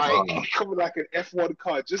 Just to like come like an F1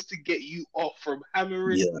 car, just to get you off from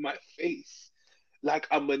hammering my face like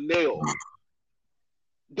I'm a nail.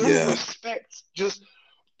 Don't respect, just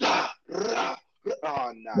nah. That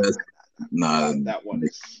one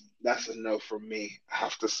is. That's a no from me, I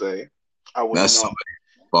have to say. That's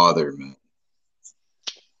somebody's father, man.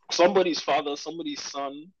 Somebody's father, somebody's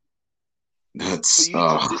son. That's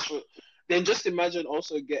then just imagine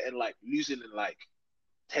also getting like losing in like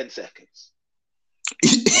 10 seconds.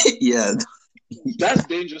 Yeah. That's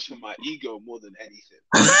dangerous for my ego more than anything.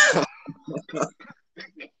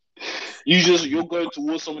 You're going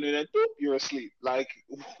towards someone and then you're asleep. Like,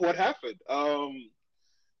 what happened?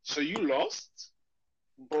 So you lost?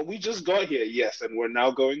 But we just got here, yes, and we're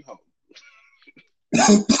now going home.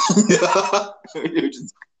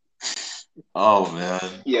 Oh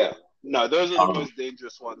man. Yeah. No, those are the most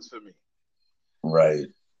dangerous ones for me. Right.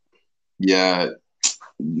 Yeah.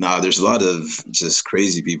 Nah, there's a lot of just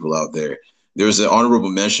crazy people out there. There's an honorable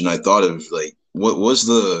mention I thought of, like, what was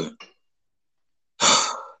the?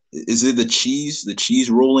 Is it the cheese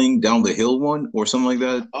rolling down the hill one or something like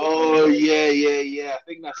that? Oh yeah. I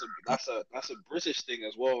think that's a British thing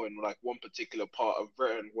as well in like one particular part of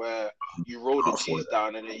Britain where you roll the cheese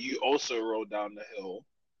down and then you also roll down the hill.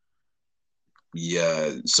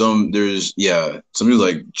 Yeah, something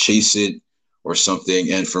like chase it or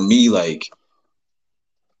something. And for me, like,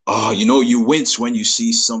 oh, you wince when you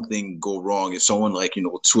see something go wrong. If someone like,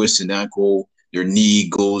 twists an ankle, their knee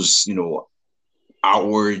goes,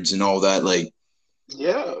 outwards and all that, like,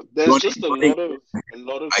 yeah, there's just a lot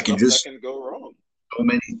of stuff that can go wrong. So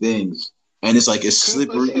many things, and it's like it's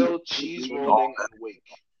Cooper's slippery. Hill, cheese rolling, and wake.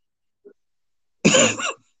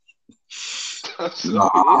 That's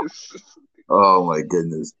what it is. Oh my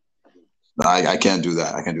goodness, I can't do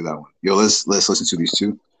that. I can't do that one. Yo, let's listen to these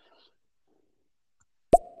two.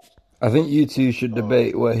 I think you two should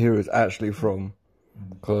debate where Hero's actually from,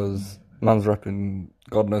 because man's repping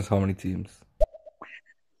God knows how many teams.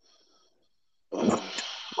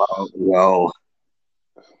 Well,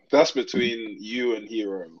 that's between you and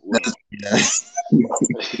Hero. Well. Yeah.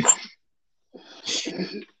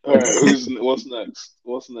 All right, what's next?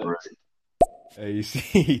 Hey, you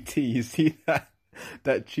see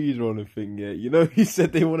that cheese rolling thing? Yeah, he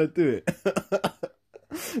said they want to do it.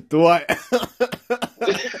 Dwight.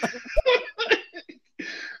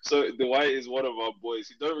 So Dwight is one of our boys.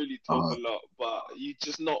 He don't really talk a lot, but you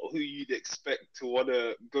just not who you'd expect to want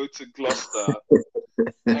to go to Gloucester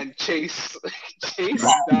and chase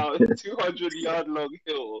down a 200-yard long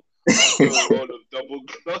hill after a roll of double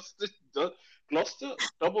Gloucester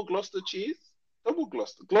cheese,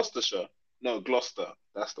 Gloucestershire. No, Gloucester.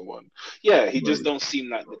 That's the one. Yeah, he just don't seem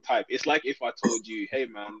like the type. It's like if I told you, hey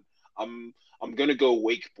man, I'm gonna go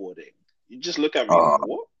wakeboarding. You just look at me like,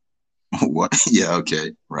 what? What? Yeah,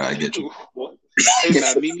 okay. Right, I get you. What? Hey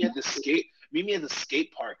man, meet me at the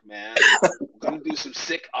skate park, man. I'm gonna do some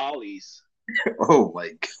sick ollies. Oh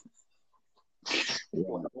my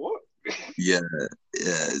God. What? Yeah.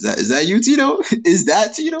 Is that you, Tito? Is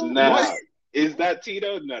that Tito? Nah. What? Is that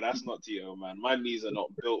Tito? No, that's not Tito, man. My knees are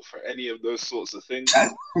not built for any of those sorts of things,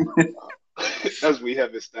 as we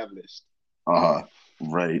have established.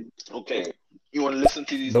 Right. Okay. You want to listen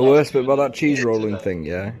to these? The worst bit about that cheese rolling thing,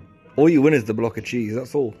 yeah? All you win is the block of cheese,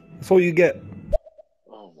 that's all. That's all you get.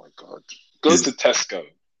 Oh my God. Go to Tesco.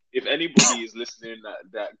 If anybody is listening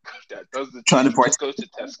that does the cheese, just go to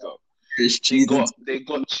Tesco. They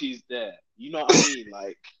got cheese there. You know what I mean?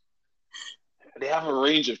 Like, they have a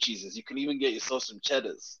range of cheeses. You can even get yourself some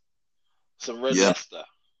cheddars, some red Leicester.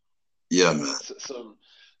 Yeah, man.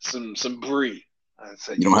 Some brie. And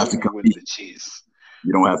so you don't have to compete with the cheese.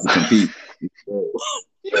 You don't have to compete.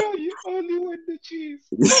 Yeah, you only win the cheese.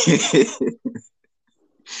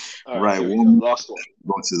 Right. Last one.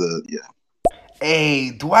 Go to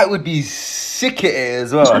Hey, Dwight would be sick at it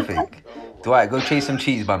as well, I think. Dwight, go chase some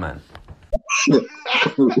cheese, my man.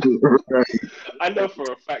 I know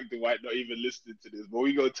for a fact Dwight not even listening to this, but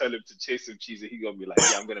we gonna tell him to chase some cheese and he gonna be like,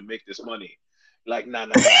 yeah, I'm gonna make this money. Like, nah,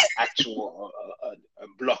 actual a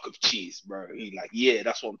block of cheese, bro. He like, yeah,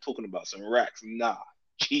 that's what I'm talking about. Some racks. Nah,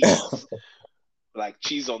 cheese. Like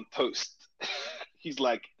cheese on toast. He's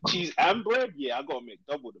like, cheese and bread? Yeah, I gotta make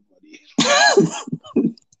double the money.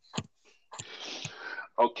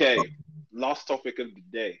 Okay, last topic of the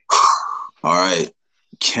day. All right.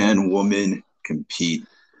 Can women compete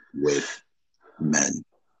with men?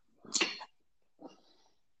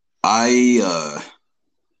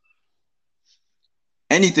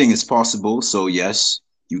 Anything is possible, so yes,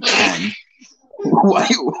 you can. Why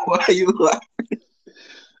are you laughing?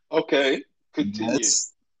 Okay, continue.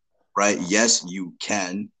 Yes, right, yes, you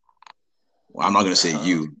can. Well, I'm not gonna say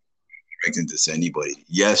you, directing this to anybody.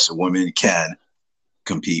 Yes, women can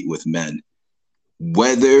compete with men.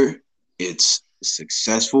 Whether it's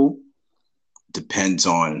successful depends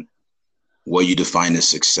on what you define as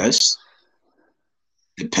success,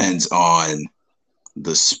 depends on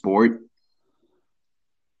the sport.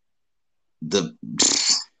 But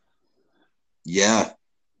you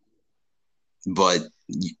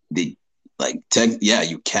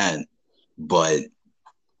can, but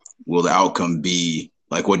will the outcome be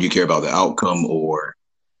like, what do you care about, the outcome or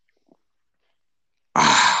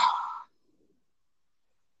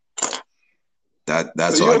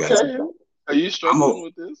that's all I got. Okay? Are you struggling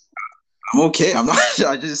with this? I'm okay. I'm not.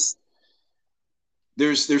 I just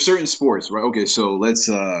there's certain sports, right? Okay, so let's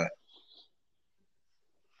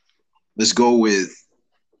go with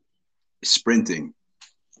sprinting.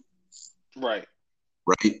 Right.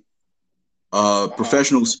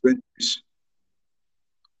 Professional sprinters,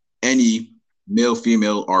 any male,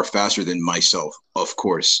 female, are faster than myself, of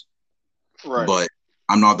course. Right. but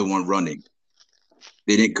I'm not the one running.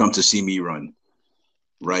 They didn't come to see me run,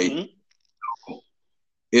 right? Mm-hmm.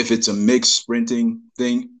 If it's a mixed sprinting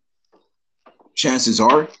thing, chances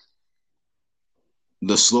are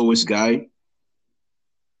the slowest guy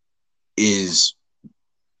is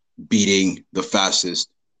beating the fastest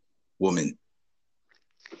woman,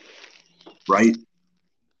 right?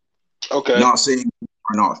 Okay. Not saying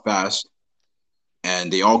are not fast,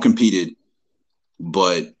 and they all competed,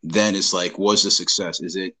 but then it's like, what's the success?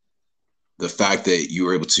 Is it the fact that you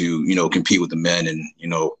were able to, compete with the men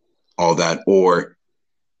and, all that, or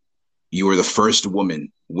you were the first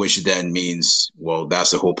woman, which then means, well,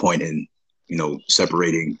 that's the whole point in,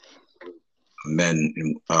 separating men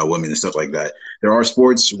and women and stuff like that. There are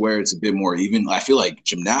sports where it's a bit more even. I feel like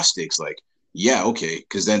gymnastics, like, yeah, okay,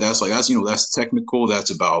 because then that's technical. That's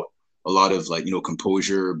about a lot of like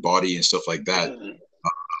composure, body, and stuff like that.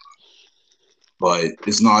 But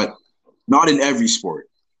it's not in every sport.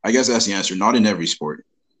 I guess that's the answer. Not in every sport.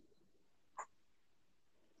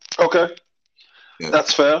 Okay, Yeah.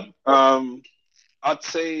 that's fair. I'd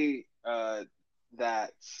say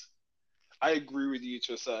that I agree with you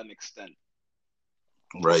to a certain extent.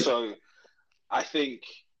 Right. So I think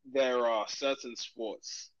there are certain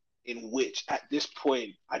sports in which at this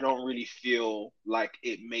point I don't really feel like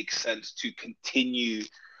it makes sense to continue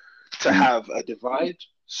to have a divide.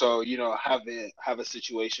 So, have a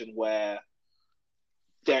situation where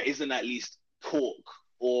there isn't at least talk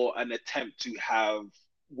or an attempt to have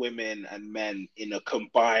women and men in a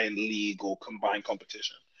combined league or combined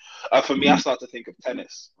competition. For me, I start to think of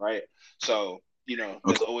tennis, right? So,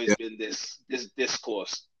 there's always been this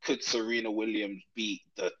discourse: could Serena Williams beat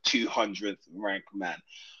the 200th ranked man?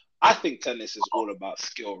 I think tennis is all about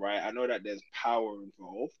skill, right? I know that there's power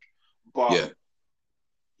involved, but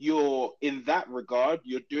you're in that regard,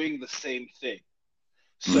 you're doing the same thing.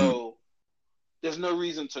 So there's no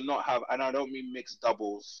reason to not have, and I don't mean mixed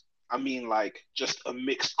doubles. I mean like just a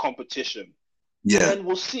mixed competition. Yeah. And then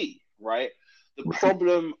we'll see, right? The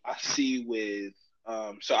problem I see with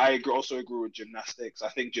so I also agree with gymnastics. I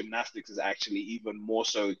think gymnastics is actually even more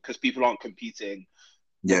so because people aren't competing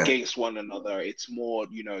against one another. It's more,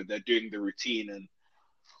 they're doing the routine. And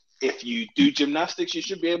if you do gymnastics, you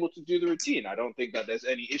should be able to do the routine. I don't think that there's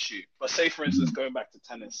any issue. But say, for instance, going back to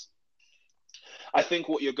tennis, I think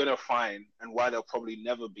what you're going to find and why there'll probably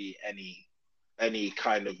never be any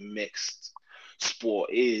kind of mixed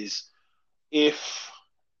sport is if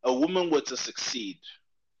a woman were to succeed,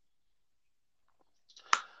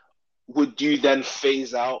 would you then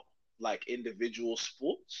phase out like individual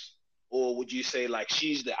sports, or would you say like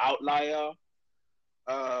she's the outlier?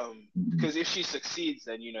 Because if she succeeds,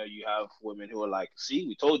 then you have women who are like, see,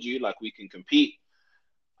 we told you, like, we can compete.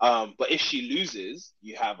 But if she loses,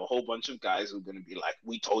 you have a whole bunch of guys who are going to be like,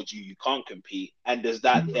 we told you can't compete. And does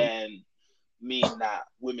that then mean that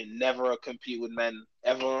women never compete with men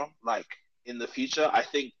ever, like in the future? I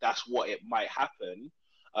think that's what it might happen.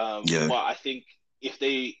 But I think if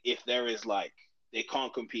there is like, they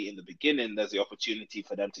can't compete in the beginning, there's the opportunity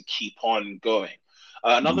for them to keep on going.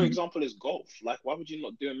 Another example is golf. Like, why would you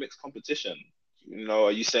not do a mixed competition?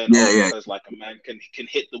 Are you saying because like a man can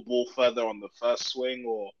hit the ball further on the first swing,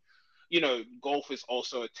 or golf is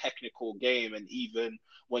also a technical game, and even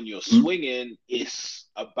when you're swinging, it's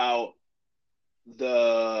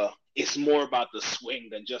more about the swing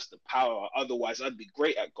than just the power. Otherwise, I'd be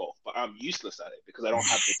great at golf, but I'm useless at it because I don't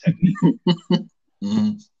have the technique.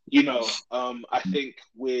 I think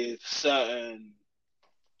with certain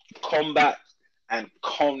combat and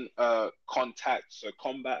contact, so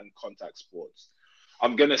combat and contact sports,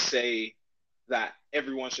 I'm gonna say that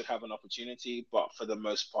everyone should have an opportunity, but for the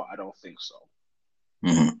most part, I don't think so.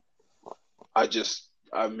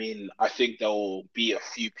 I think there will be a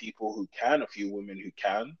few people who can, a few women who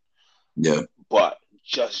can. Yeah. But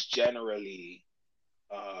just generally,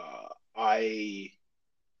 I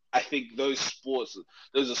think those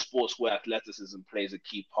are sports where athleticism plays a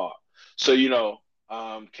key part. So,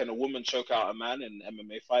 can a woman choke out a man in an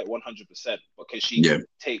MMA fight? 100%. But can she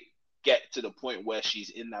get to the point where she's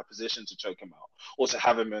in that position to choke him out, or to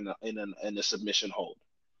have him in a submission hold?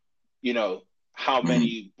 How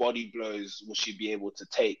many body blows will she be able to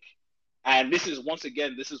take? And this is, once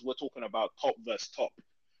again, we're talking about top versus top.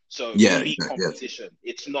 So elite competition.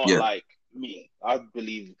 It's not like me. I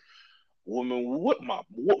believe women will whoop my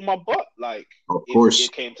butt, like, of course, if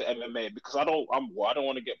it came to MMA, because I don't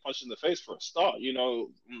want to get punched in the face for a start.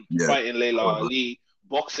 Fighting Layla Ali,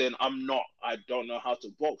 boxing, I don't know how to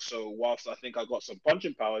box. So whilst I think I got some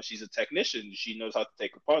punching power, she's a technician. She knows how to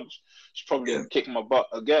take a punch. She's probably gonna kick my butt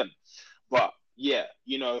again. But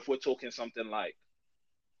if we're talking something like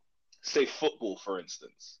say football, for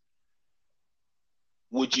instance,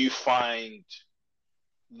 would you find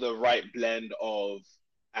the right blend of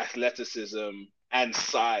athleticism and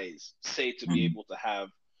size, say, to be able to have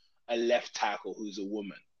a left tackle who's a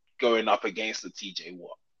woman going up against the TJ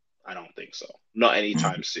Watt? I don't think so. Not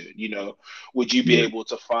anytime soon. You know, would you be able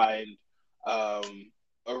to find a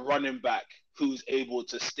running back who's able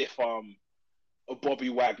to stiff arm a Bobby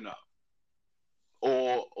Wagner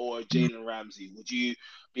or Jalen Ramsey? Would you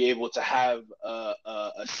be able to have a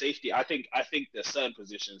safety? I think there's certain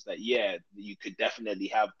positions that you could definitely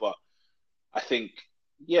have, but I think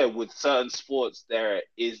with certain sports there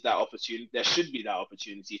is that opportunity. There should be that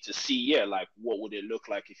opportunity to see like what would it look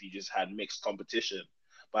like if you just had mixed competition.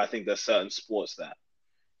 But I think there's certain sports that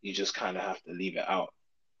you just kind of have to leave it out.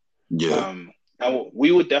 Yeah. And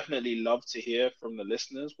we would definitely love to hear from the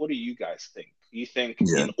listeners. What do you guys think? Do you think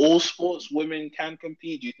in all sports women can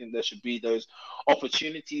compete? Do you think there should be those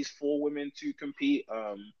opportunities for women to compete?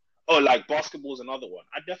 Like basketball is another one.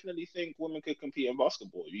 I definitely think women could compete in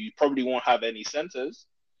basketball. You probably won't have any centers,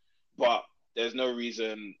 but there's no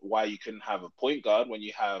reason why you couldn't have a point guard when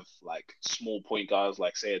you have like small point guards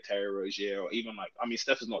like say a Terry Rozier, or even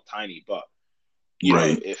Steph is not tiny, but you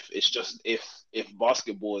know, if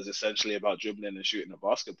basketball is essentially about dribbling and shooting a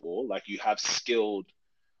basketball, like you have skilled,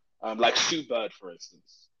 like Sue Bird, for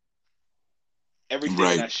instance,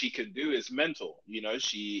 everything that she can do is mental. You know,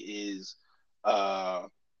 she is a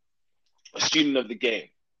student of the game.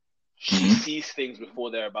 She sees things before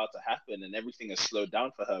they're about to happen, and everything is slowed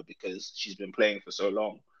down for her because she's been playing for so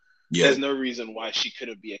long. Yeah. There's no reason why she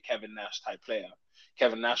couldn't be a Kevin Nash type player.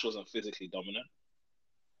 Kevin Nash wasn't physically dominant.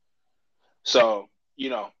 So, you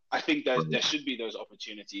know, I think that there should be those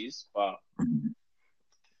opportunities, but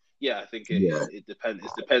I think it depends.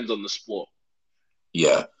 It depends on the sport.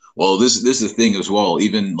 Yeah. Well, this is the thing as well.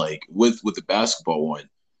 Even like with the basketball one,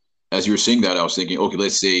 as you were saying that, I was thinking, okay,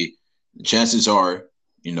 let's say the chances are,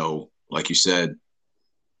 you know, like you said,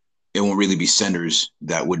 it won't really be centers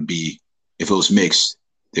that would be, if it was mixed,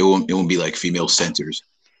 it won't be like female centers,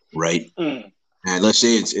 right? And let's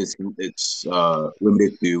say it's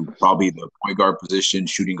limited to probably the point guard position,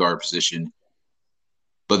 shooting guard position,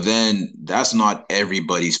 but then that's not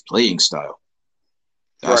everybody's playing style.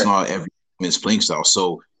 That's not everyone's playing style.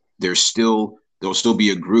 So there'll still be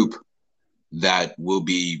a group that will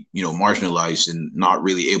be, you know, marginalized and not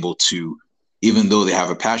really able to, even though they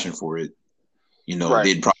have a passion for it, you know,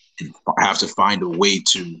 they'd probably have to find a way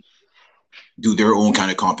to do their own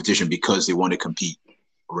kind of competition because they want to compete,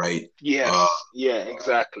 right? Yeah,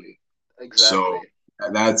 exactly. So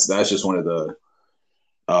that's just one of the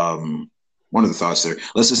thoughts there.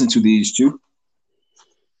 Let's listen to these two.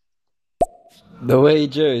 The way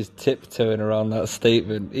Joe is tiptoeing around that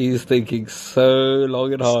statement, he's thinking so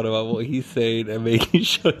long and hard about what he's saying and making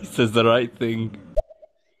sure he says the right thing.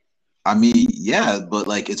 I mean, yeah, but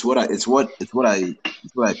like it's what I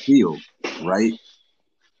feel, right?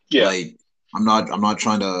 Yeah. Like I'm not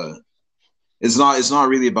trying to. It's not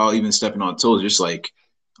really about even stepping on toes. Just like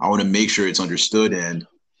I want to make sure it's understood, and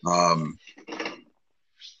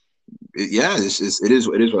it is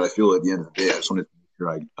what I feel at the end of the day. I just wanted to make sure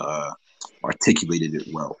I articulated it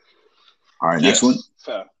well. All right, next one.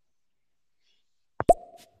 Fair.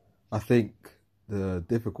 I think the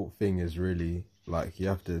difficult thing is really like you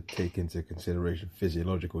have to take into consideration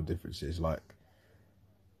physiological differences. Like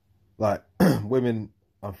women,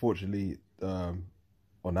 unfortunately, on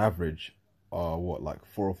average, are like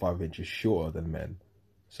 4 or 5 inches shorter than men.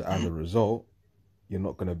 So as a result, you're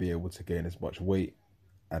not going to be able to gain as much weight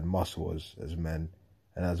and muscle as men,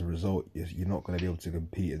 and as a result, you're not going to be able to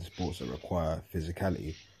compete in sports that require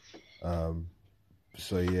physicality.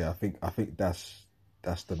 So yeah, I think that's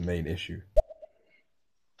the main issue.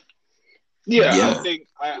 Yeah, I think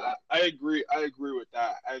I agree. I agree with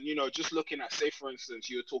that. And you know, just looking at, say, for instance,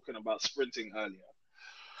 you were talking about sprinting earlier.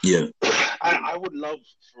 Yeah, I would love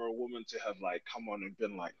for a woman to have like come on and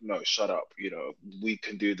been like, no, shut up. You know, we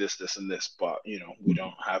can do this, this, and this, but you know, we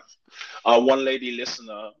don't have. One lady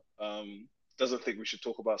listener doesn't think we should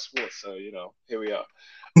talk about sports, so you know, here we are.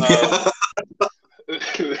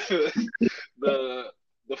 The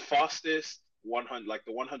fastest 100, like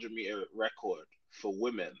the 100-meter record for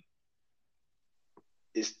women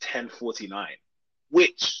is 10:49,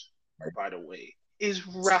 which, by the way, is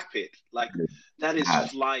rapid. Like that is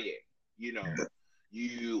flying. You know,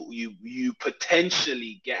 you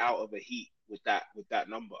potentially get out of a heat with that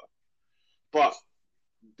number. But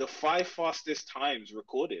the 5 fastest times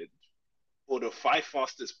recorded, or the 5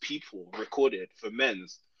 fastest people recorded for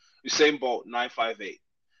men's: Usain Bolt 9:58,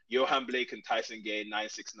 Johan Blake and Tyson Gay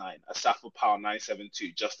 9:69, Asafa Powell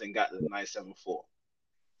 9:72, Justin Gatlin 9:74.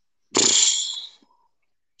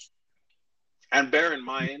 And bear in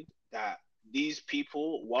mind that these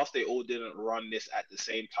people, whilst they all didn't run this at the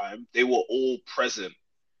same time, they were all present,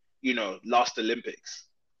 last Olympics.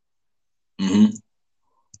 Mm-hmm.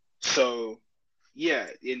 So, yeah,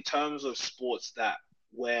 in terms of sports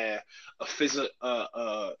where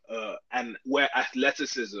and where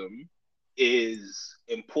athleticism is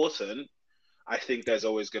important, I think there's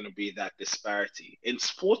always going to be that disparity in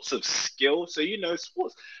sports of skill. So,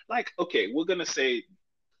 sports like, okay, we're going to say,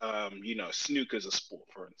 snooker's a sport,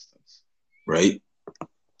 for instance. Right.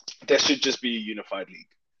 There should just be a unified league.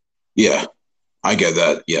 Yeah, I get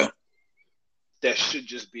that. Yeah. There should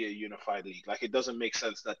just be a unified league. Like, it doesn't make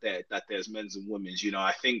sense that there's men's and women's.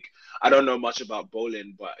 I don't know much about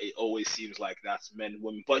bowling, but it always seems like that's men,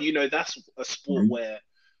 women. But that's a sport where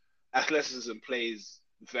athleticism plays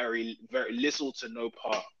very, very little to no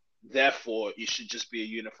part. Therefore, it should just be a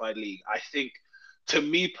unified league. I think, to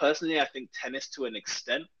me personally, I think tennis to an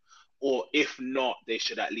extent, or if not, they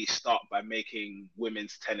should at least start by making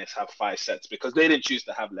women's tennis have 5 sets, because they didn't choose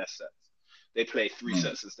to have less sets. They play 3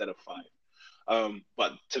 sets instead of 5.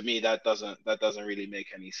 But to me, that doesn't really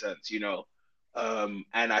make any sense, and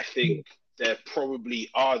I think there probably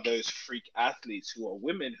are those freak athletes who are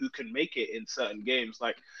women who can make it in certain games,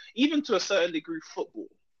 like even to a certain degree, football.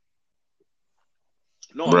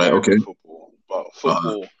 Not American football, but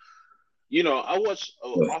football. I watch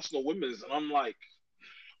Arsenal women's, and I'm like,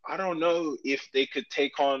 I don't know if they could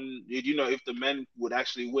take on, if the men would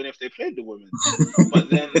actually win if they played the women. But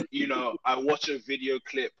then, I watch a video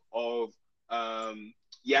clip of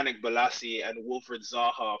Yannick Bolasie and Wilfried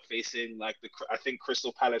Zaha facing I think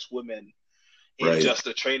Crystal Palace women in just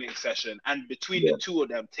a training session, and between the two of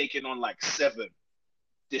them taking on 7,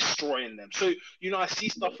 destroying them. So I see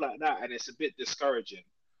stuff like that, and it's a bit discouraging.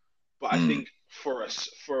 But I think for a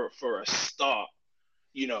start,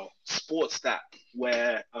 sports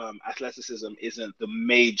where athleticism isn't the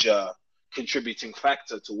major contributing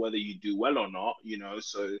factor to whether you do well or not,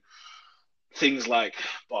 so things like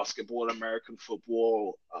basketball, American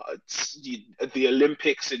football, the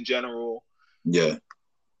Olympics in general. Yeah.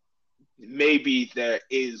 Maybe there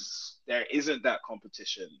isn't that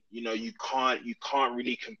competition. You can't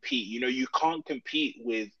really compete. You can't compete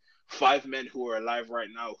with 5 men who are alive right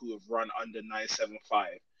now who have run under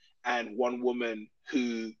 9.75 and 1 woman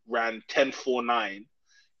who ran 10.49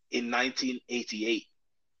 in 1988.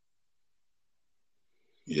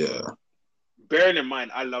 Yeah. Bearing in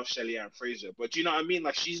mind, I love Shelly-Ann Fraser, but you know what I mean?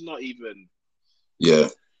 She's not even. Yeah.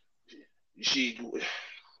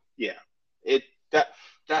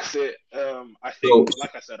 That's it. I think,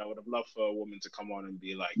 like I said, I would have loved for a woman to come on and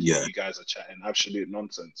be like, you guys are chatting absolute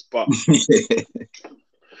nonsense. But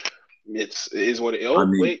it is what it is. Oh,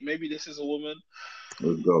 wait, maybe this is a woman.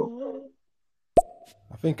 Let's go.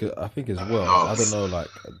 I think as well. I don't know,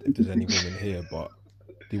 if there's any women here, but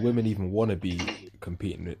do women even want to be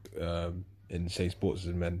competing in the same sports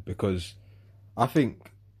as men? Because I think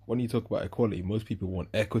when you talk about equality, most people want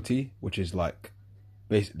equity, which is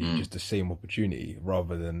basically just the same opportunity,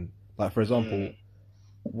 rather than for example,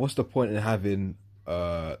 what's the point in having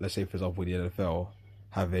let's say, for example, the NFL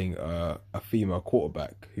having a female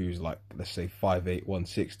quarterback who's let's say 5'8",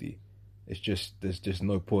 160? It's just, there's just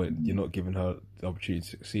no point. You're not giving her the opportunity to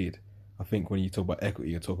succeed. I think when you talk about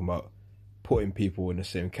equity, you're talking about putting people in the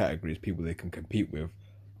same category as people they can compete with,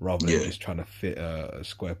 rather than just trying to fit a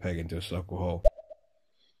square peg into a circle hole.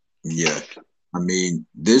 Yeah. I mean,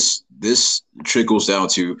 this trickles down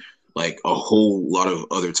to a whole lot of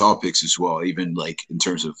other topics as well, even in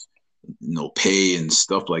terms of pay and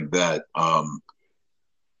stuff like that.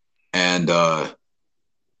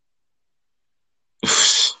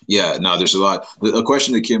 There's a lot. A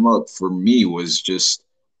question that came up for me was just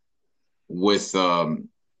with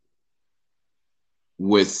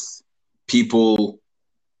people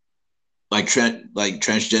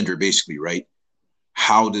transgender, basically, right?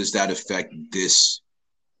 How does that affect this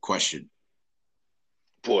question?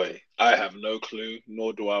 Boy, I have no clue,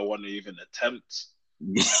 nor do I want to even attempt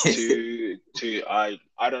to I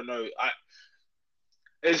don't know.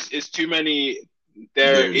 It's too many.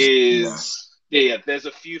 There's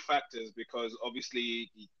a few factors, because obviously,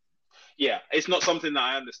 it's not something that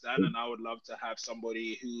I understand, and I would love to have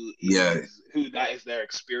somebody who that is their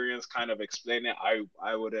experience kind of explain it.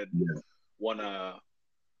 I wouldn't want to.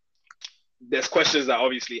 There's questions that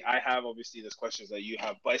obviously I have, obviously there's questions that you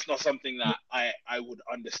have, but it's not something that I would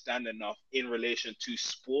understand enough in relation to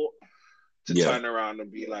sport to turn around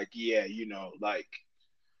and be like,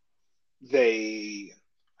 they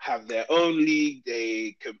have their own league,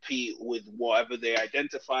 they compete with whatever they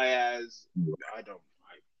identify as. I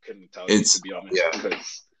couldn't tell you, to be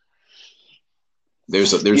honest.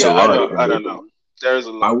 there's a Yeah, lot. I don't know. There's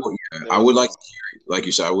a lot. I would like to hear, like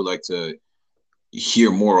you said, I would like to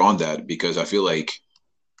hear more on that because I feel like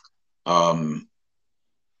um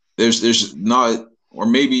there's not, or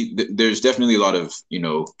maybe there's definitely a lot of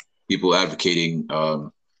people advocating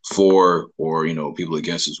for, or people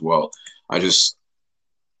against as well. I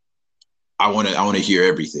want to hear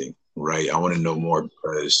everything, right? I want to know more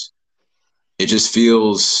because it just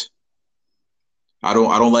feels I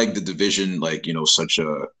don't like the division, like such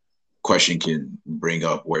a question can bring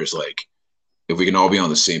up, where it's like if we can all be on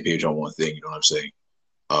the same page on one thing, you know what I'm saying?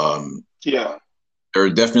 Yeah. There are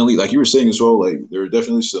definitely, like you were saying as well, like there are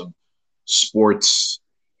definitely some sports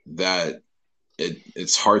that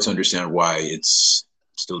it's hard to understand why it's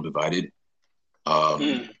still divided.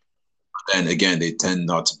 And again, they tend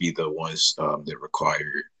not to be the ones that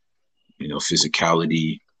require,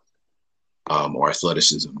 physicality or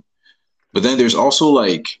athleticism. But then there's also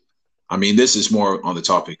like, I mean, this is more on the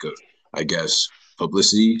topic of, I guess,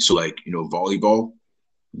 publicity. So like, volleyball,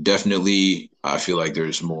 definitely, I feel like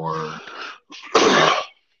there's more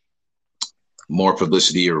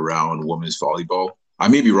publicity around women's volleyball. I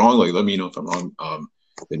may be wrong. Like, let me know if I'm wrong.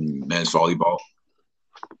 Than men's volleyball.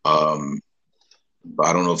 But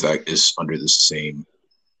I don't know if that is under the same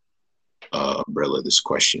umbrella. This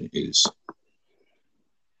question is.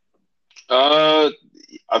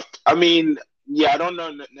 I mean, yeah, I don't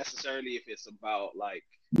know necessarily if it's about like.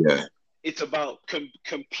 Yeah. It's about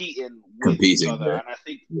competing with each other, yeah. And I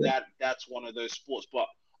think that's one of those sports. But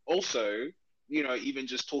also, even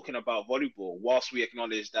just talking about volleyball, whilst we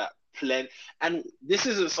acknowledge that and this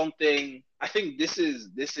isn't something. I think this is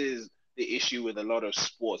the issue with a lot of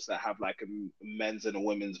sports that have like a men's and a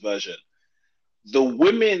women's version. The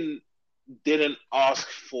women didn't ask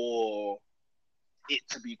for it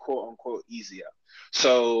to be quote unquote easier.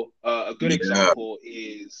 So a good example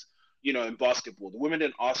is, in basketball, the women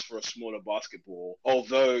didn't ask for a smaller basketball.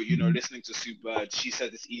 Although, listening to Sue Bird, she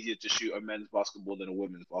said it's easier to shoot a men's basketball than a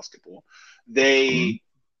women's basketball. They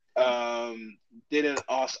didn't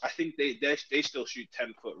ask. I think they still shoot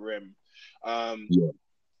 10-foot rim.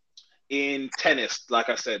 In tennis, like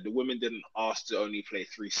I said, the women didn't ask to only play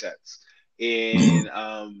 3 sets. In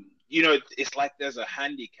it's like there's a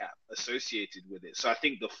handicap associated with it. So I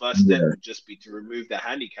think the first step would just be to remove the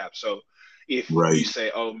handicap. So if you say,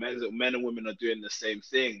 oh, men and women are doing the same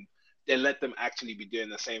thing, then let them actually be doing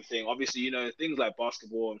the same thing. Obviously, things like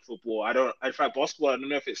basketball and football, basketball, I don't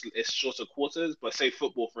know if it's shorter quarters, but say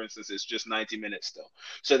football, for instance, it's just 90 minutes still.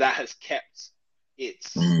 So that has kept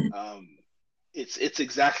it's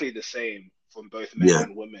exactly the same from both men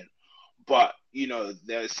and women. But,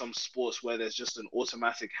 there's some sports where there's just an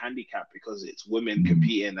automatic handicap because it's women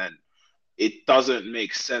competing, and it doesn't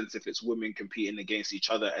make sense if it's women competing against each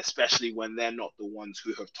other, especially when they're not the ones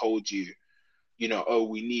who have told you, oh,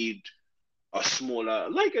 we need a smaller,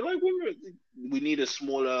 we need a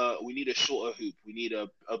shorter hoop, we need a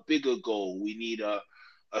bigger goal, we need a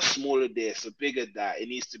smaller this, a bigger that, it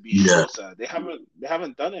needs to be shorter. They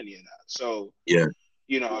haven't done any of that. So,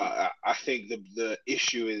 I think the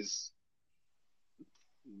issue is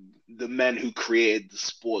the men who created the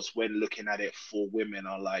sports, when looking at it for women,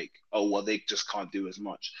 are like, oh, well, they just can't do as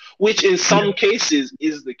much, which in some cases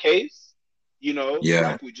is the case,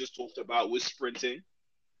 like we just talked about with sprinting.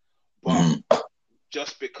 But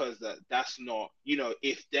just because that's not,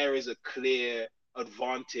 if there is a clear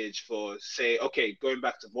advantage for, say, okay, going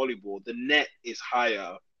back to volleyball, the net is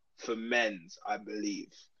higher for men's, I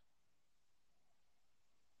believe.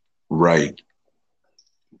 Right.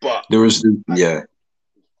 But there was,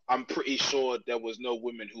 I'm pretty sure there was no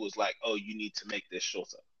woman who was like, oh, you need to make this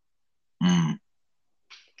shorter.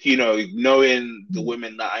 Knowing the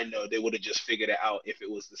women that I know, they would have just figured it out if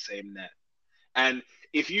it was the same net. And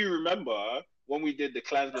if you remember, when we did the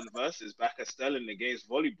Klansman versus back at Sterling against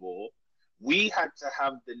volleyball, we had to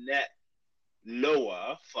have the net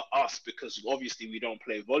lower for us because obviously we don't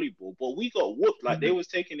play volleyball, but we got whooped. Like, they was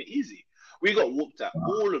taking it easy. We got whooped at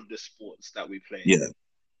all of the sports that we played. Yeah.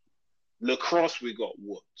 Lacrosse, we got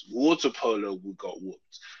whooped. Water polo, we got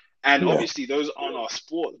whooped. And obviously those aren't our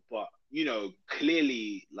sport, but,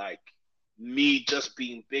 clearly, like, me just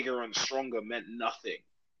being bigger and stronger meant nothing.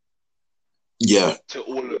 To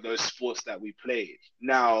all of those sports that we played.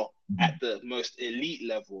 Now, at the most elite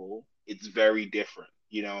level, it's very different.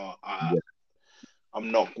 We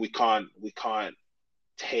can't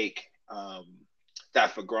take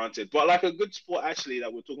that for granted. But like a good sport actually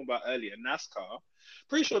that we were talking about earlier, NASCAR.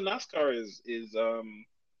 Pretty sure NASCAR is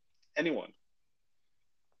anyone.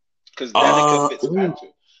 Because Danica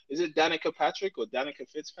Fitzpatrick. Is it Danica Patrick or Danica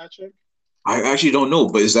Fitzpatrick? I actually don't know,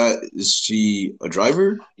 but is she a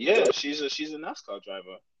driver? Yeah, she's a NASCAR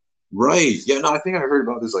driver. Right. Yeah, no, I think I heard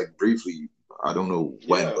about this like briefly. I don't know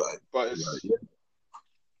when, Yeah, but it's yeah.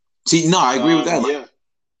 See, no, I agree with that. Like, yeah.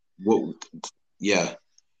 what? Yeah,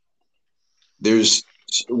 there's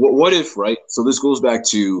what if, right? So this goes back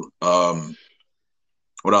to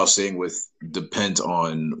what I was saying with depends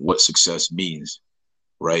on what success means,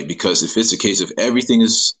 right? Because if it's a case of everything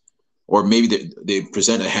is, or maybe they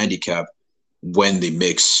present a handicap when they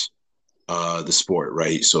mix the sport,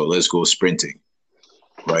 right? So let's go sprinting,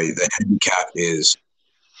 right? The handicap is,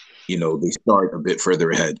 they start a bit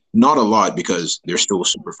further ahead. Not a lot because they're still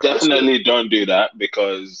super fast. Definitely don't do that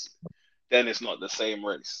because then it's not the same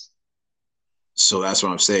race. So that's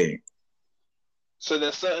what I'm saying. So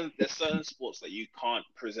there's certain sports that you can't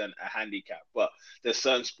present a handicap, but there's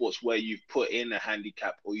certain sports where you've put in a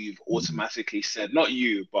handicap or you've automatically said, not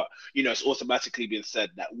you, but it's automatically been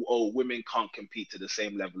said that women can't compete to the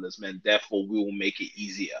same level as men, therefore we will make it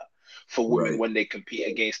easier for women when they compete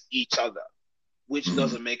against each other, which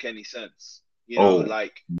doesn't make any sense.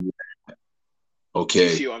 Okay. You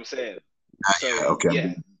see what I'm saying? So okay.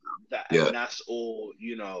 And that's all,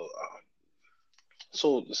 it's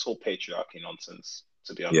all patriarchy nonsense,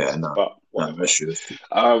 to be honest. Yeah, no, but whatever. That's true.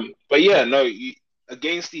 But yeah, no,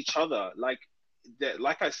 against each other, like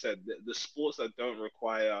I said, the sports that don't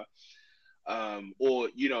require, or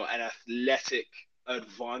an athletic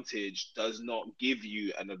advantage does not give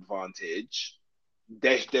you an advantage.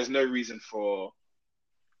 There's no reason for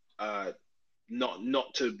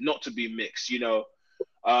not to be mixed.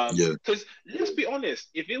 Because let's be honest,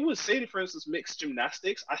 if it was, say, for instance, mixed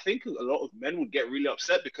gymnastics, I think a lot of men would get really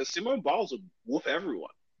upset because Simone Biles would whoop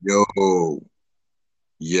everyone.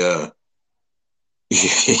 Yeah.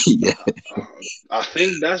 Yeah. I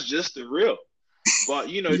think that's just the real. But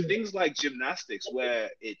things like gymnastics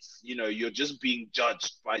where it's you're just being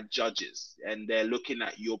judged by judges and they're looking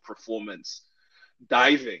at your performance.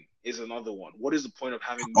 Diving is another one. What is the point of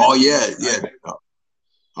having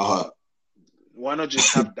why not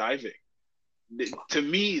just have diving? To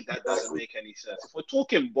me, that doesn't make any sense. If we're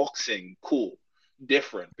talking boxing, cool,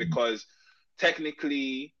 different, because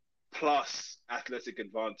technically plus athletic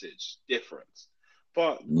advantage, different.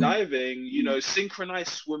 But diving,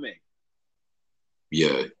 synchronized swimming.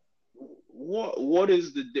 Yeah. What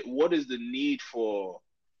is the need for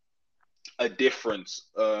a difference?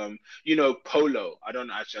 Polo. I don't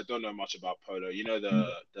know much about polo.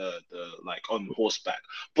 The like on horseback,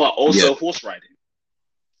 but also horse riding.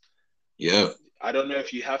 Yeah. I don't know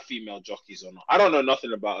if you have female jockeys or not. I don't know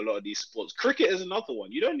nothing about a lot of these sports. Cricket is another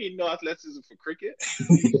one. You don't need no athleticism for cricket.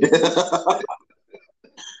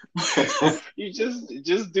 You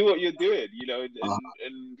just do what you're doing,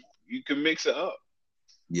 and you can mix it up.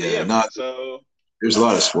 Yeah, so there's a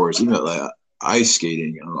lot of sports, like ice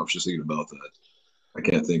skating. I don't know. I was just thinking about that. I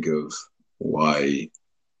can't think of why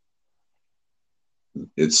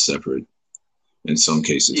it's separate in some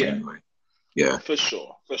cases. Anyway. Yeah, for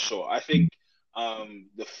sure. I think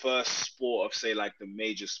the first sport of, say, like the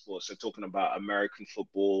major sports, so talking about American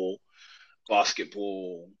football,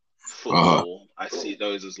 basketball, football, I see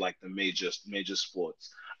those as like the major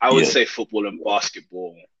sports. I would say football and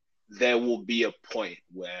basketball, there will be a point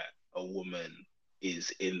where a woman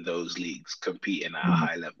is in those leagues competing at a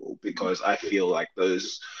high level, because I feel like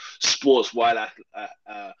those sports, while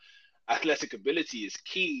athletic ability is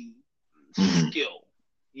key, skill,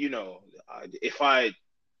 you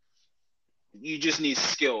just need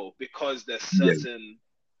skill, because there's certain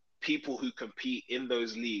people who compete in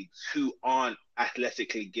those leagues who aren't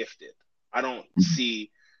athletically gifted. I don't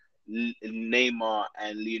see Neymar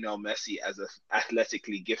and Lionel Messi as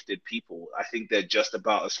athletically gifted people. I think they're just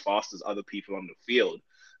about as fast as other people on the field.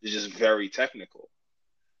 They're just very technical.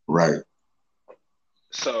 Right.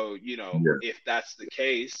 So, if that's the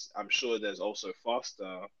case, I'm sure there's also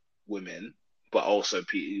faster women, but also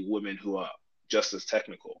women who are just as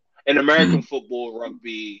technical. In American football,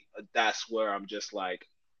 rugby, that's where I'm just like,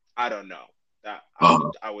 I don't know. That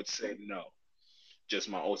I would say no. Just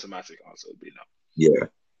my automatic answer would be no.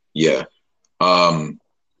 Yeah.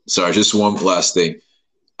 Sorry, just one last thing.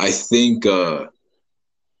 I think where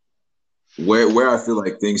I feel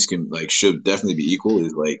like things can should definitely be equal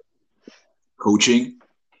is like coaching,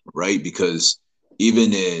 right? Because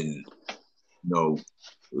even in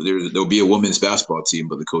there'll be a women's basketball team,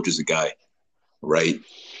 but the coach is a guy, right?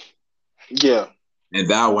 Yeah. And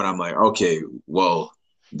that one, I'm like, okay, well,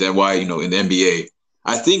 then why, in the NBA,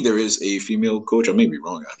 I think there is a female coach. I may be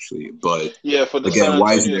wrong, actually, but yeah, for the San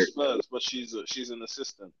Antonio Spurs, but she's an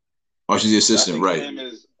assistant. Oh, she's the assistant, right?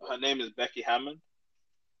 Her name is Becky Hammon.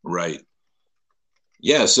 Right.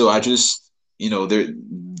 Yeah, so I just there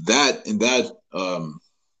that in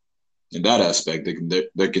that aspect,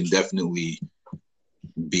 there can definitely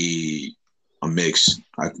be a mix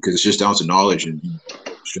because it's just down to knowledge and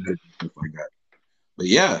strategy and stuff like that. But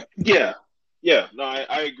yeah. No,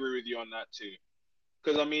 I agree with you on that too.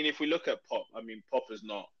 Because I mean, if we look at Pop, I mean, Pop is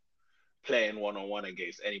not playing one-on-one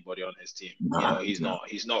against anybody on his team. He's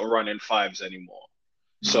not running fives anymore.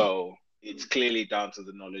 So it's clearly down to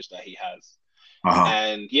the knowledge that he has.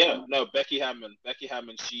 And Becky Hammon,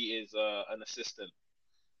 she is an assistant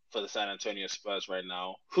for the San Antonio Spurs right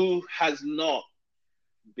now, who has not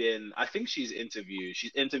been. I think she's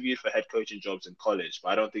interviewed for head coaching jobs in college, but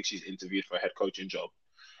I don't think she's interviewed for a head coaching job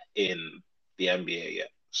in the NBA yet.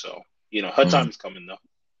 So her time is coming though.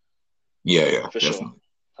 Yeah, for definitely. Sure.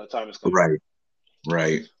 Her time is coming.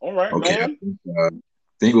 Right. All right, okay. man. I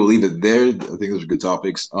think we'll leave it there. I think those are good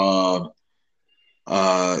topics. Where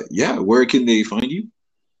can they find you?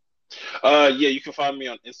 You can find me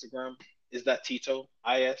on Instagram. Is that Tito?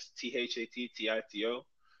 ISTHATTITO.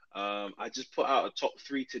 I just put out a top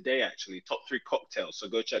 3 today, actually. Top 3 cocktails. So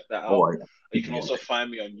go check that out. You can also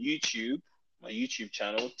find me on YouTube, my YouTube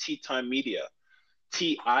channel, Tea Time Media.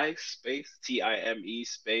 TI space TIME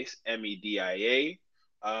space MEDIA.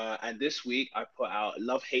 And this week I put out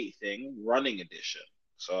Love Hate Thing Running Edition.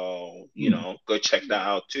 So, go check that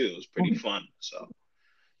out too. It was pretty fun. So,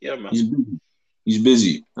 yeah, man. He's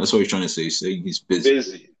busy. That's what he's trying to say. He's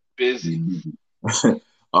busy. Busy.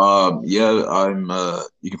 I'm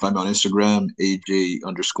you can find me on Instagram,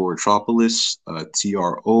 AJ_Tropolis,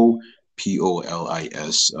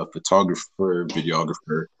 TROPOLIS, photographer,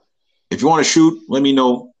 videographer. If you want to shoot, let me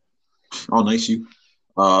know. I'll nice you.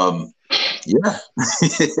 Yeah.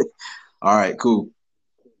 All right, cool.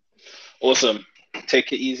 Awesome.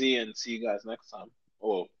 Take it easy and see you guys next time.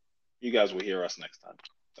 Or you guys will hear us next time.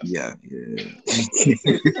 Yeah.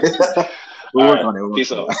 We'll work on it.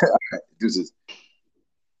 Peace out. Deuces.